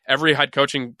it's every head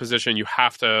coaching position, you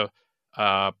have to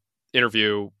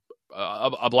interview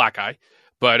a black guy,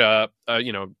 but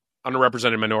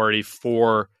underrepresented minority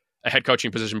for a head coaching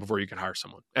position before you can hire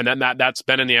someone. And then that's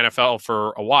been in the NFL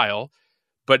for a while.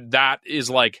 But that is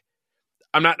like,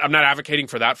 I'm not advocating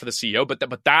for that for the CEO,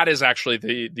 but that is actually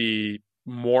the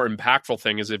more impactful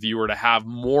thing, is if you were to have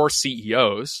more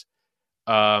CEOs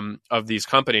of these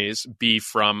companies be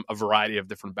from a variety of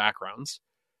different backgrounds.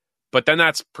 But then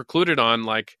that's precluded on,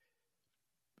 like,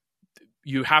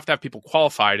 you have to have people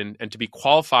qualified, and to be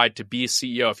qualified to be a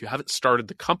CEO, if you haven't started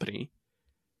the company,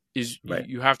 is right.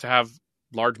 You have to have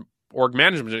large org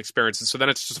management experience. And so then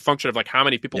it's just a function of like how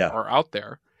many people are out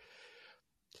there.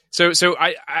 So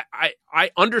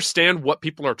I understand what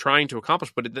people are trying to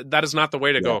accomplish, but that is not the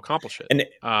way to go accomplish it. And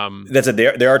that's it.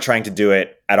 They are trying to do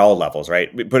it at all levels,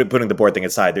 right? Putting the board thing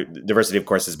aside, the diversity, of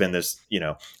course, has been this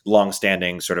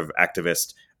long-standing sort of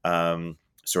activist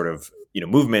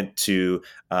movement to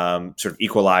sort of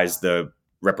equalize the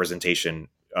representation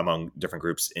among different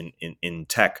groups in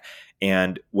tech.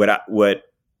 And what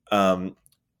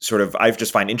I've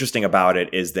just find interesting about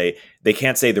it is they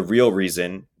can't say the real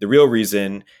reason. The real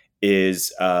reason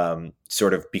is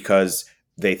sort of because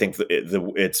they think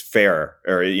it's fair,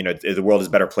 or the world is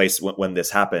a better place when this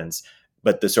happens.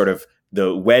 But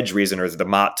the wedge reason, or the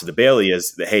mot to the Bailey,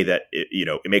 is that, hey, that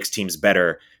it makes teams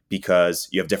better because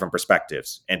you have different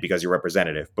perspectives and because you're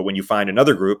representative. But when you find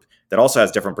another group that also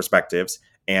has different perspectives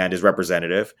and is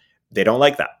representative, they don't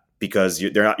like that, because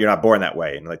you're not born that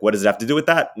way. And like, what does it have to do with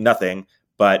that? Nothing.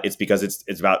 But it's because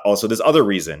it's about also this other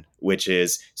reason, which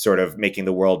is sort of making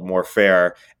the world more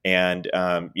fair, and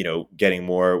getting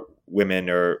more women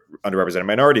or underrepresented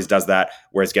minorities does that,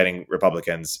 whereas getting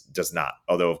Republicans does not.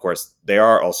 Although, of course, they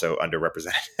are also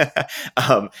underrepresented.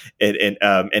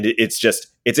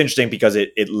 It's interesting because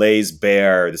it lays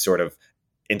bare the sort of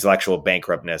intellectual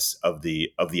bankruptness of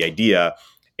the idea,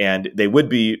 and they would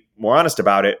be more honest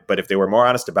about it. But if they were more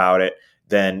honest about it,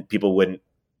 then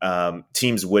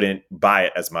teams wouldn't buy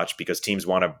it as much, because teams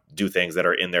want to do things that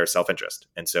are in their self-interest.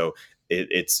 And so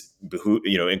it's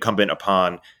incumbent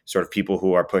upon sort of people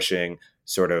who are pushing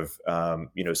sort of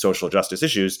social justice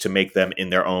issues to make them in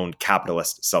their own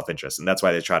capitalist self-interest. And that's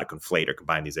why they try to conflate or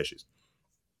combine these issues.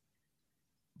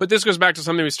 But this goes back to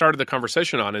something we started the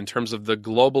conversation on in terms of the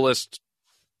globalist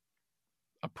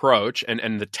approach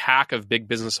and the tack of big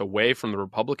business away from the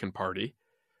Republican Party,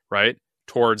 right,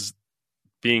 towards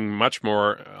being much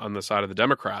more on the side of the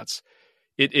Democrats.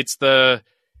 It's the,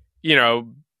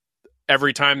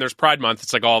 every time there's Pride Month,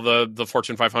 it's like all the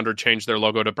Fortune 500 change their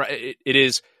logo to Pride. It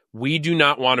is, we do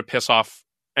not want to piss off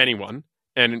anyone.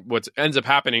 And what ends up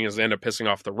happening is they end up pissing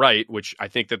off the right, which I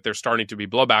think that there's starting to be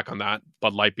blowback on that,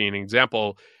 Bud Light being an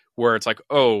example, where it's like,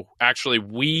 oh, actually,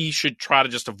 we should try to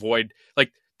just avoid,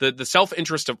 like, the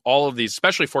self-interest of all of these,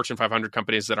 especially Fortune 500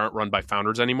 companies that aren't run by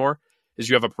founders anymore, is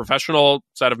you have a professional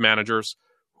set of managers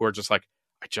who are just like,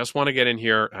 I just want to get in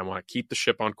here and I want to keep the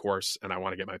ship on course and I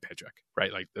want to get my paycheck,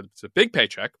 right? Like, it's a big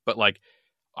paycheck, but like,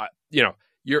 you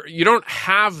don't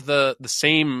have the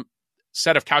same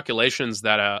set of calculations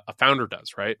that a founder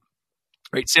does, right?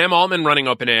 Right. Sam Altman running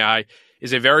OpenAI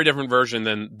is a very different version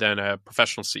than a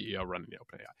professional CEO running the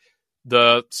OpenAI.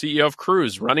 The CEO of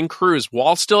Cruise running Cruise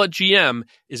while still at GM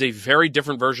is a very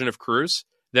different version of Cruise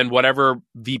than whatever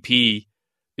VP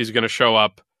is going to show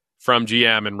up from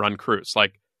GM and run Cruise.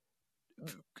 Like,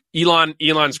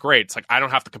 Elon's great. It's like, I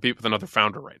don't have to compete with another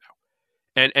founder right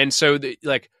now. And so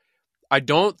I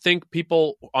don't think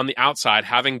people on the outside,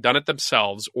 having done it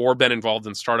themselves or been involved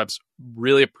in startups,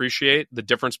 really appreciate the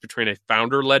difference between a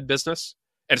founder-led business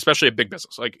and especially a big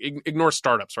business. Like, ignore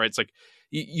startups, right? It's like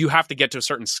you have to get to a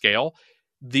certain scale.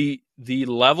 The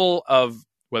level of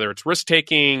whether it's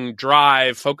risk-taking,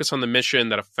 drive, focus on the mission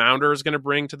that a founder is going to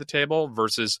bring to the table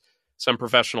versus some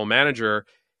professional manager,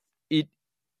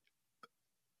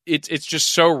 it's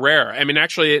just so rare. I mean,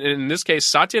 actually, in this case,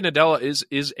 Satya Nadella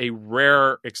is a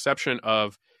rare exception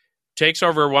of takes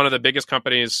over one of the biggest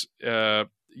companies, in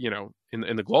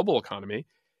the global economy,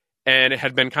 and it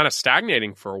had been kind of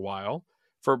stagnating for a while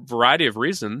for a variety of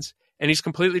reasons, and he's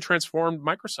completely transformed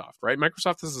Microsoft. Right,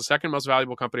 Microsoft is the second most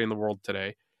valuable company in the world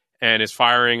today, and is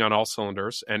firing on all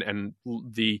cylinders. And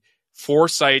the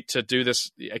foresight to do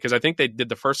this, because I think they did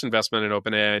the first investment in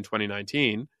OpenAI in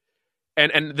 2019.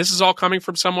 And this is all coming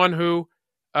from someone who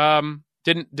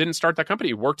didn't start that company.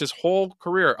 He worked his whole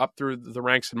career up through the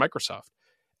ranks in Microsoft.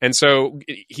 And so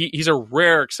he's a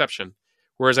rare exception.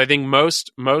 Whereas I think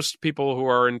most people who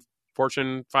are in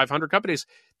Fortune 500 companies,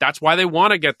 that's why they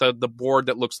want to get the board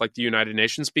that looks like the United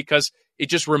Nations, because it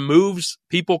just removes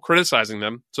people criticizing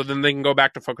them, so then they can go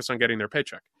back to focus on getting their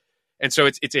paycheck. And so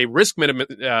it's a risk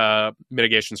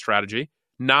mitigation strategy,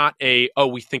 not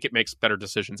we think it makes better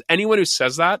decisions. Anyone who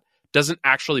says that doesn't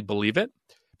actually believe it,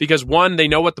 because one, they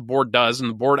know what the board does, and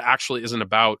the board actually isn't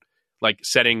about like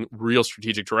setting real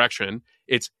strategic direction.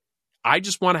 It's, I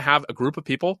just want to have a group of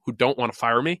people who don't want to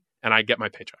fire me and I get my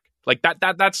paycheck. Like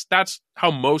that's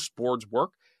how most boards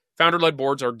work. Founder-led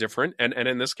boards are different. And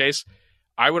in this case,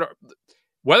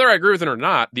 whether I agree with it or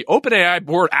not, the OpenAI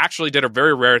board actually did a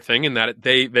very rare thing in that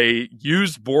they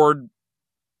used board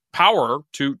power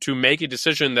to make a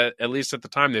decision that, at least at the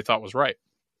time, they thought was right.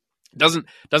 It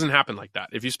doesn't happen like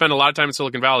that. If you spend a lot of time in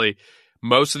Silicon Valley,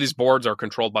 most of these boards are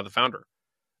controlled by the founder.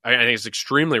 I think it's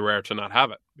extremely rare to not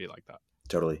have it be like that.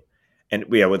 Totally. And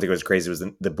yeah, what I think was crazy was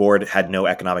the board had no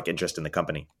economic interest in the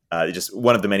company. Just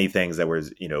one of the many things that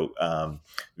was,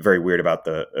 very weird about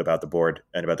the board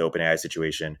and about the OpenAI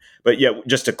situation. But yeah,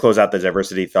 just to close out the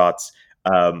diversity thoughts,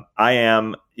 I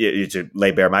am, to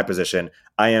lay bare my position,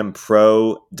 I am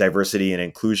pro diversity and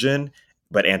inclusion,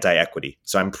 but anti-equity.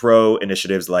 So I'm pro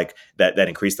initiatives like that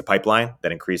increase the pipeline,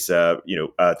 that increase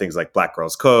things like Black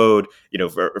Girls Code,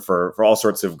 for all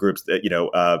sorts of groups that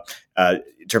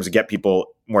in terms of get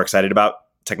people more excited about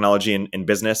technology and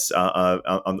business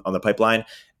on the pipeline,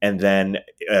 and then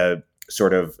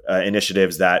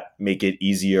initiatives that make it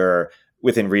easier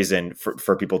within reason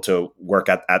for people to work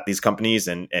at these companies,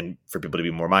 and for people to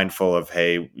be more mindful of,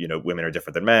 hey, women are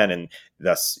different than men, and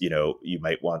thus you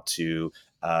might want to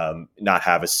not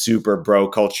have a super bro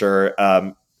culture,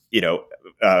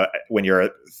 when you're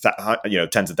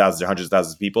tens of thousands or hundreds of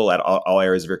thousands of people at all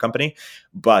areas of your company.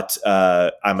 But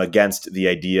I'm against the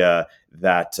idea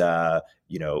that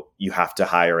you have to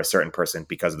hire a certain person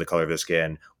because of the color of their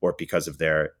skin, or because of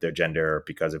their gender, or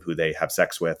because of who they have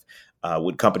sex with.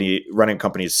 Running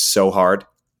companies so hard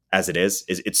as it is,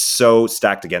 it's so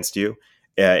stacked against you.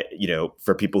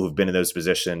 For people who've been in those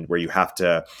positions where you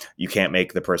can't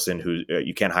make the person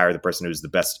you can't hire the person who's the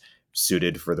best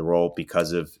suited for the role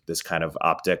because of this kind of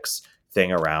optics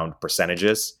thing around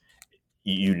percentages.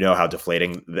 How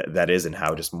deflating that is, and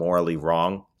how just morally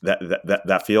wrong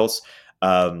that feels.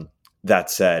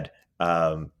 That said,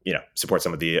 support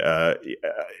some of the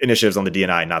initiatives on the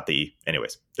D&I, not the E.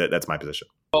 Anyways, that's my position.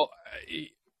 Well,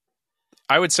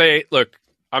 I would say, look,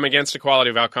 I'm against equality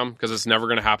of outcome because it's never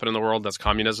going to happen in the world. That's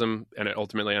communism, and it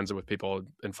ultimately ends up with people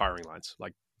in firing lines.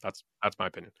 Like that's my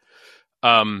opinion.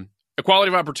 Equality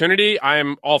of opportunity, I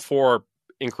am all for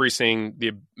increasing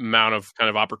the amount of kind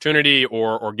of opportunity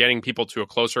or getting people to a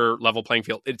closer level playing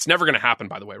field. It's never going to happen,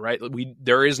 by the way, right?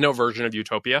 There is no version of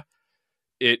utopia.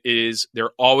 There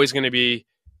are always going to be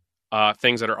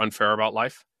things that are unfair about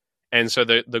life. And so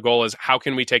the goal is, how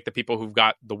can we take the people who've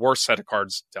got the worst set of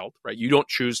cards dealt, right? You don't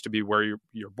choose to be where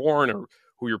you're born or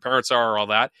who your parents are or all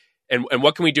that. And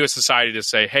what can we do as society to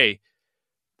say, hey,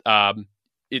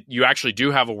 you actually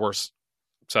do have a worse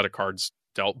set of cards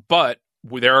dealt, but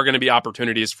there are going to be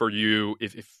opportunities for you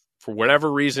if for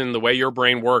whatever reason, the way your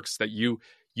brain works, that you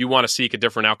want to seek a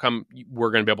different outcome,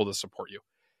 we're going to be able to support you.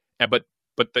 But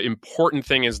the important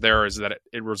thing is that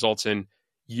it results in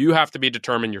you have to be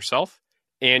determined yourself,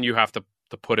 and you have to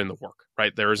put in the work,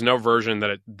 right? There is no version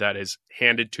that is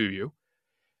handed to you.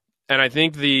 And I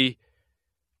think the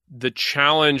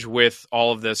challenge with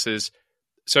all of this is,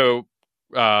 so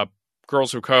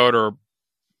girls who code, or,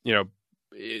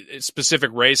 a specific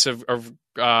race of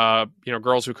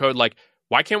girls who code, like,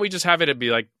 why can't we just have it be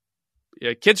like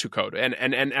kids who code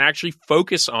and actually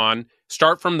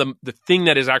start from the thing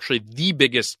that is actually the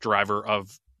biggest driver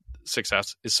of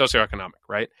success is socioeconomic,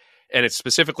 right? And it's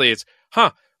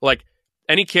like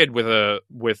any kid with a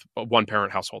one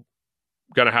parent household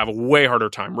going to have a way harder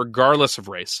time, regardless of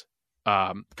race,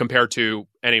 compared to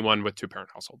anyone with two parent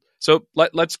household. So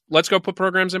let's go put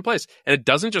programs in place, and it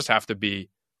doesn't just have to be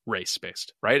race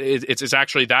based, right? It's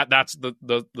actually that's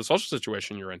the social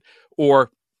situation you're in, or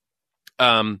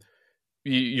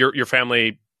your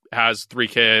family has 3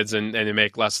 kids and they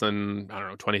make less than, I don't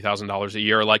know, $20,000 a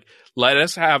year. Like, let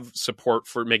us have support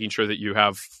for making sure that you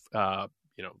have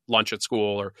lunch at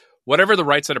school, or whatever the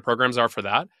right set of programs are for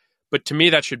that. But to me,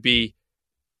 that should be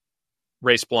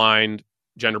race blind,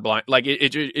 gender blind. Like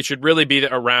it should really be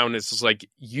around. It's just like,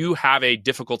 you have a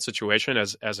difficult situation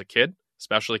as a kid,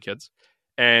 especially kids,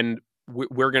 and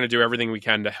we're going to do everything we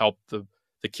can to help the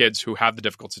kids who have the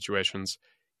difficult situations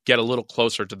get a little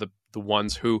closer to the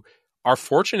ones who are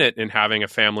fortunate in having a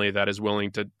family that is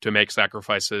willing to make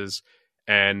sacrifices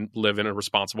and live in a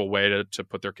responsible way to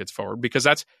put their kids forward, because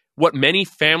that's what many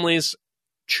families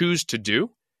choose to do.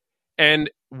 And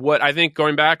what I think,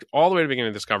 going back all the way to the beginning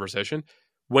of this conversation,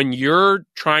 when you're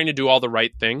trying to do all the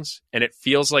right things and it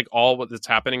feels like all that's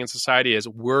happening in society is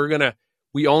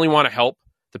we only want to help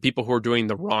the people who are doing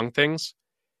the wrong things.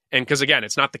 And because, again,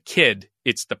 it's not the kid,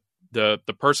 it's the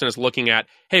person is looking at,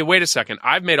 hey, wait a second,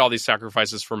 I've made all these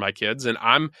sacrifices for my kids, and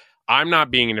I'm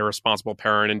not being an irresponsible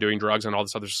parent and doing drugs and all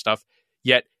this other stuff.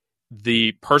 Yet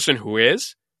the person who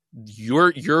is,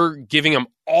 you're giving them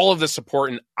all of the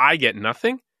support, and I get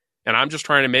nothing, and I'm just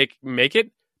trying to make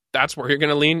it. That's where you're going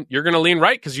to lean. You're going to lean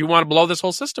right because you want to blow this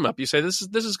whole system up. You say this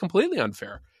is completely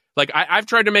unfair. Like, I've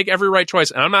tried to make every right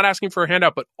choice, and I'm not asking for a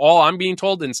handout, but all I'm being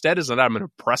told instead is that I'm an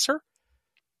oppressor.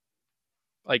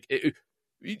 Like,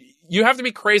 you have to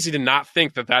be crazy to not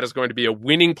think that is going to be a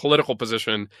winning political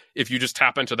position if you just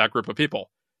tap into that group of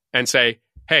people and say,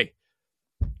 hey,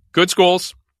 good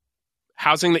schools,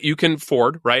 housing that you can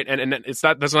afford, right? And that's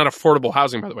not affordable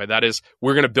housing, by the way. That is,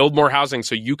 we're going to build more housing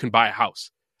so you can buy a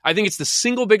house. I think it's the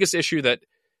single biggest issue that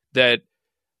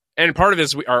and part of it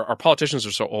is our politicians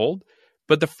are so old,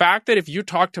 but the fact that if you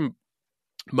talk to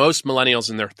most millennials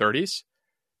in their 30s,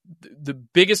 the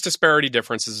biggest disparity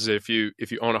difference is if you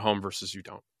own a home versus you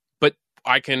don't. But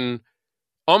I can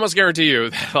almost guarantee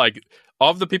you that, like,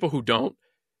 of the people who don't,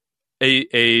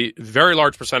 a very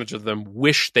large percentage of them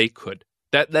wish they could.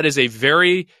 That is a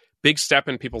very big step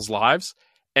in people's lives.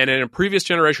 And in a previous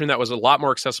generation, that was a lot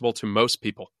more accessible to most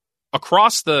people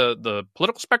across the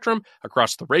political spectrum,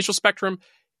 across the racial spectrum,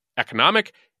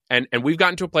 economic. And we've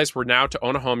gotten to a place where now to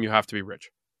own a home, you have to be rich.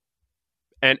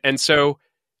 And so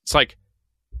it's like,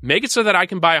 make it so that I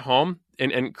can buy a home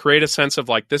and create a sense of,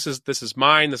 like, this is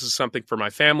mine. This is something for my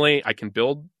family. I can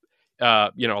build,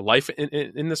 a life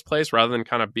in this place rather than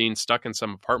kind of being stuck in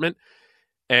some apartment.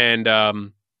 And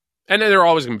then there are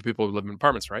always going to be people who live in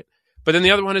apartments, right? But then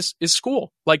the other one is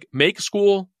school. Like, make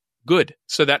school good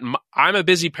so that I'm a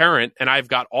busy parent and I've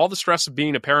got all the stress of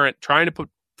being a parent, trying to put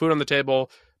food on the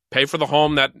table, pay for the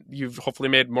home that you've hopefully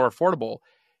made more affordable.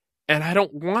 And I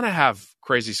don't want to have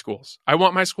crazy schools. I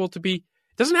want my school to be,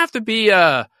 it doesn't have to be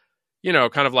kind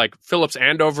of like Phillips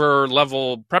Andover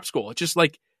level prep school. It's just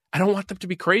like, I don't want them to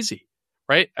be crazy,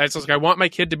 right? It's just like, I want my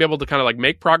kid to be able to kind of like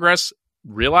make progress,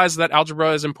 realize that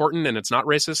algebra is important and it's not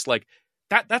racist. Like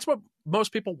that's what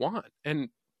most people want. And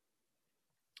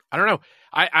I don't know.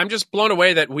 I'm just blown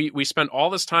away that we spend all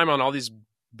this time on all these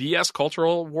BS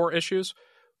cultural war issues.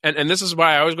 and this is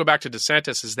why I always go back to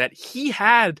DeSantis, is that he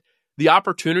had the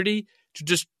opportunity to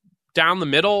just down the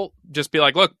middle, just be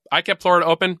like, look, I kept Florida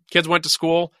open. Kids went to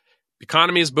school. The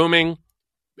economy is booming.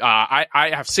 I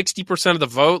have 60% of the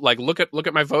vote. Like, look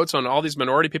at my votes on all these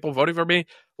minority people voting for me.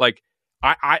 Like,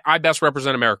 I best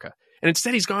represent America. And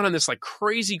instead, he's gone on this like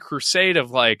crazy crusade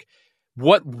of like,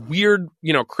 what weird,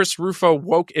 Chris Rufo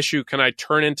woke issue can I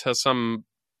turn into some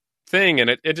thing? And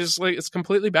it just like, it's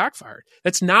completely backfired.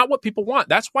 That's not what people want.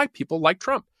 That's why people like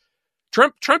Trump.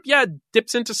 Trump, yeah,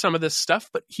 dips into some of this stuff,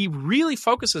 but he really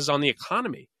focuses on the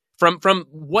economy. From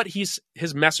what his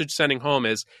message sending home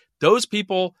is, those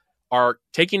people are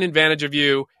taking advantage of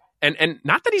you. And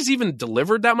not that he's even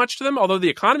delivered that much to them, although the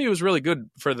economy was really good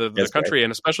for the country, right.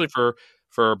 And especially for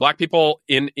Black people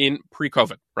in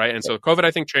pre-COVID, right? And so COVID,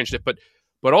 I think, changed it. But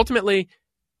ultimately,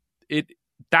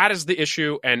 that is the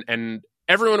issue. And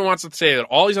everyone wants to say that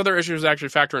all these other issues actually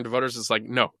factor into voters. It's like,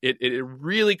 no, it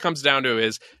really comes down to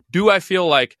is, do I feel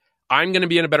like I'm going to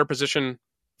be in a better position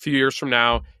a few years from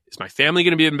now? Is my family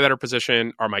going to be in a better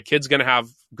position? Are my kids going to have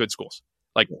good schools?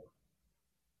 Like,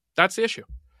 that's the issue.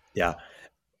 Yeah.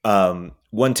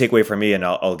 One takeaway for me, and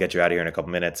I'll get you out of here in a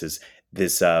couple minutes, is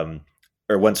this, or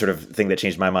one sort of thing that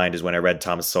changed my mind is when I read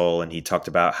Thomas Sowell, and he talked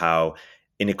about how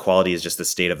inequality is just the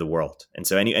state of the world. And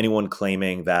so anyone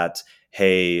claiming that,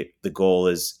 hey, the goal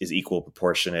is equal,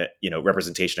 proportionate,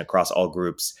 representation across all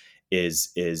groups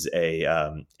is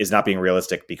not being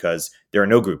realistic, because there are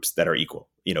no groups that are equal.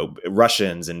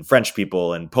 Russians and French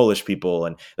people and Polish people,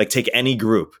 and like, take any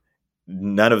group,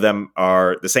 none of them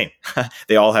are the same.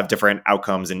 They all have different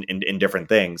outcomes in different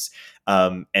things.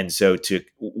 And so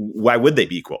why would they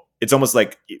be equal? It's almost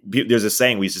like there's a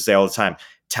saying we used to say all the time: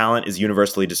 talent is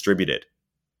universally distributed.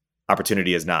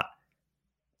 Opportunity is not.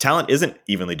 Talent isn't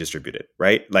evenly distributed,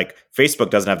 right? Like,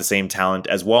 Facebook doesn't have the same talent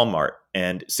as Walmart,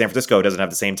 and San Francisco doesn't have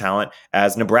the same talent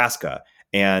as Nebraska,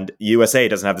 and USA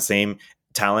doesn't have the same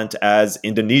talent as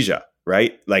Indonesia,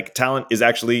 right? Like, talent is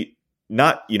actually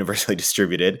not universally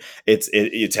distributed.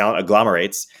 Talent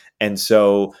agglomerates. And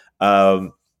so,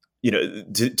 to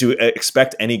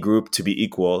expect any group to be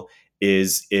equal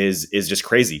is just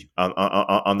crazy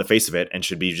on the face of it, and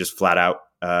should be just flat out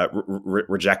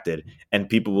rejected. And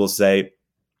people will say,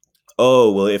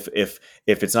 oh, well, if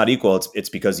it's not equal, it's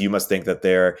because you must think that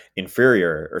they're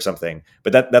inferior or something.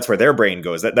 But that's where their brain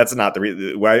goes. That's not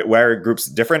why are groups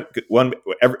different?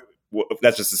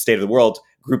 That's just the state of the world.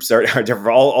 Groups are different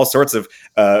for all sorts of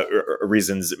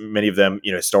reasons. Many of them,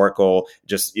 historical,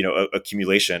 just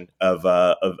accumulation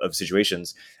of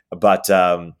situations. But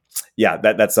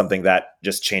that's something that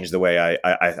just changed the way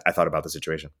I thought about the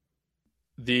situation.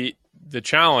 The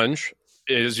challenge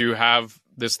is you have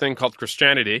this thing called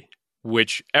Christianity,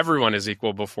 which everyone is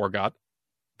equal before God.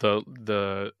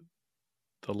 The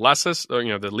lessest,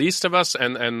 the least of us,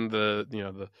 and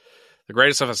the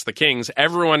greatest of us, the kings.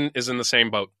 Everyone is in the same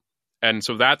boat. And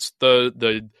so that's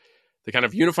the kind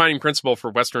of unifying principle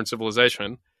for Western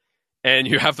civilization. And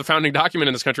you have the founding document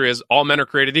in this country is all men are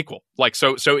created equal. Like,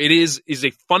 so it is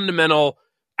a fundamental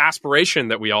aspiration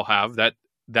that we all have,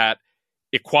 that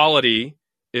equality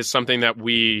is something that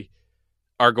we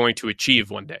are going to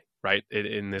achieve one day, right?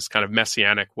 In this kind of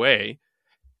messianic way.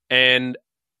 And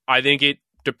I think it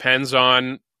depends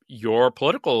on your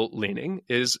political leaning.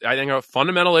 I think a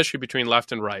fundamental issue between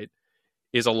left and right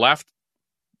is a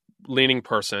left-leaning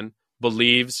person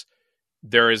believes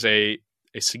there is a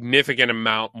significant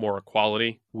amount more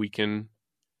equality we can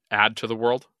add to the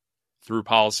world through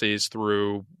policies,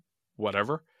 through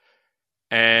whatever.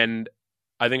 And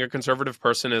I think a conservative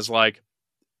person is like,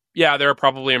 yeah, there are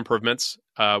probably improvements,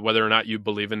 whether or not you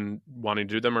believe in wanting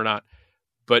to do them or not.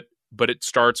 But it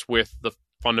starts with the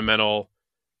fundamental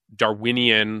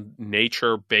Darwinian,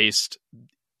 nature-based,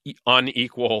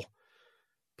 unequal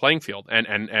playing field,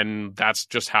 and that's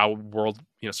just how world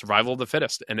survival of the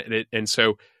fittest. And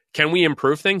so, can we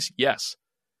improve things? Yes,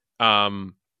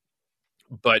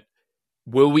 but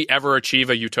will we ever achieve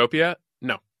a utopia?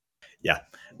 No. Yeah.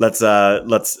 Let's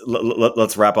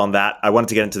wrap on that. I wanted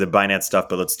to get into the Binance stuff,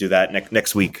 but let's do that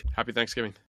next week. Happy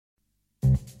Thanksgiving.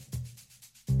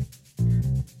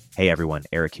 Hey everyone,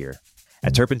 Eric here.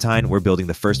 At Turpentine, we're building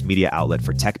the first media outlet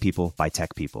for tech people by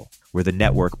tech people. We're the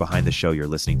network behind the show you're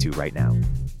listening to right now.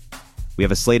 We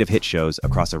have a slate of hit shows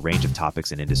across a range of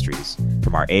topics and industries,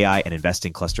 from our AI and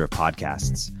investing cluster of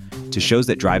podcasts to shows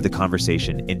that drive the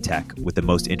conversation in tech with the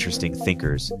most interesting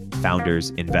thinkers,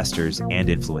 founders, investors, and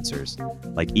influencers,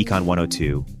 like Econ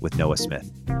 102 with Noah Smith.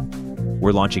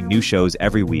 We're launching new shows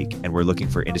every week, and we're looking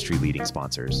for industry-leading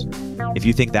sponsors. If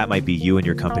you think that might be you and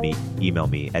your company, email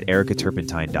me at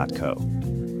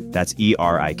ericaturpentine.co. That's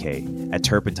ERIK at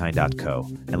turpentine.co,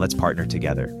 and let's partner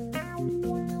together.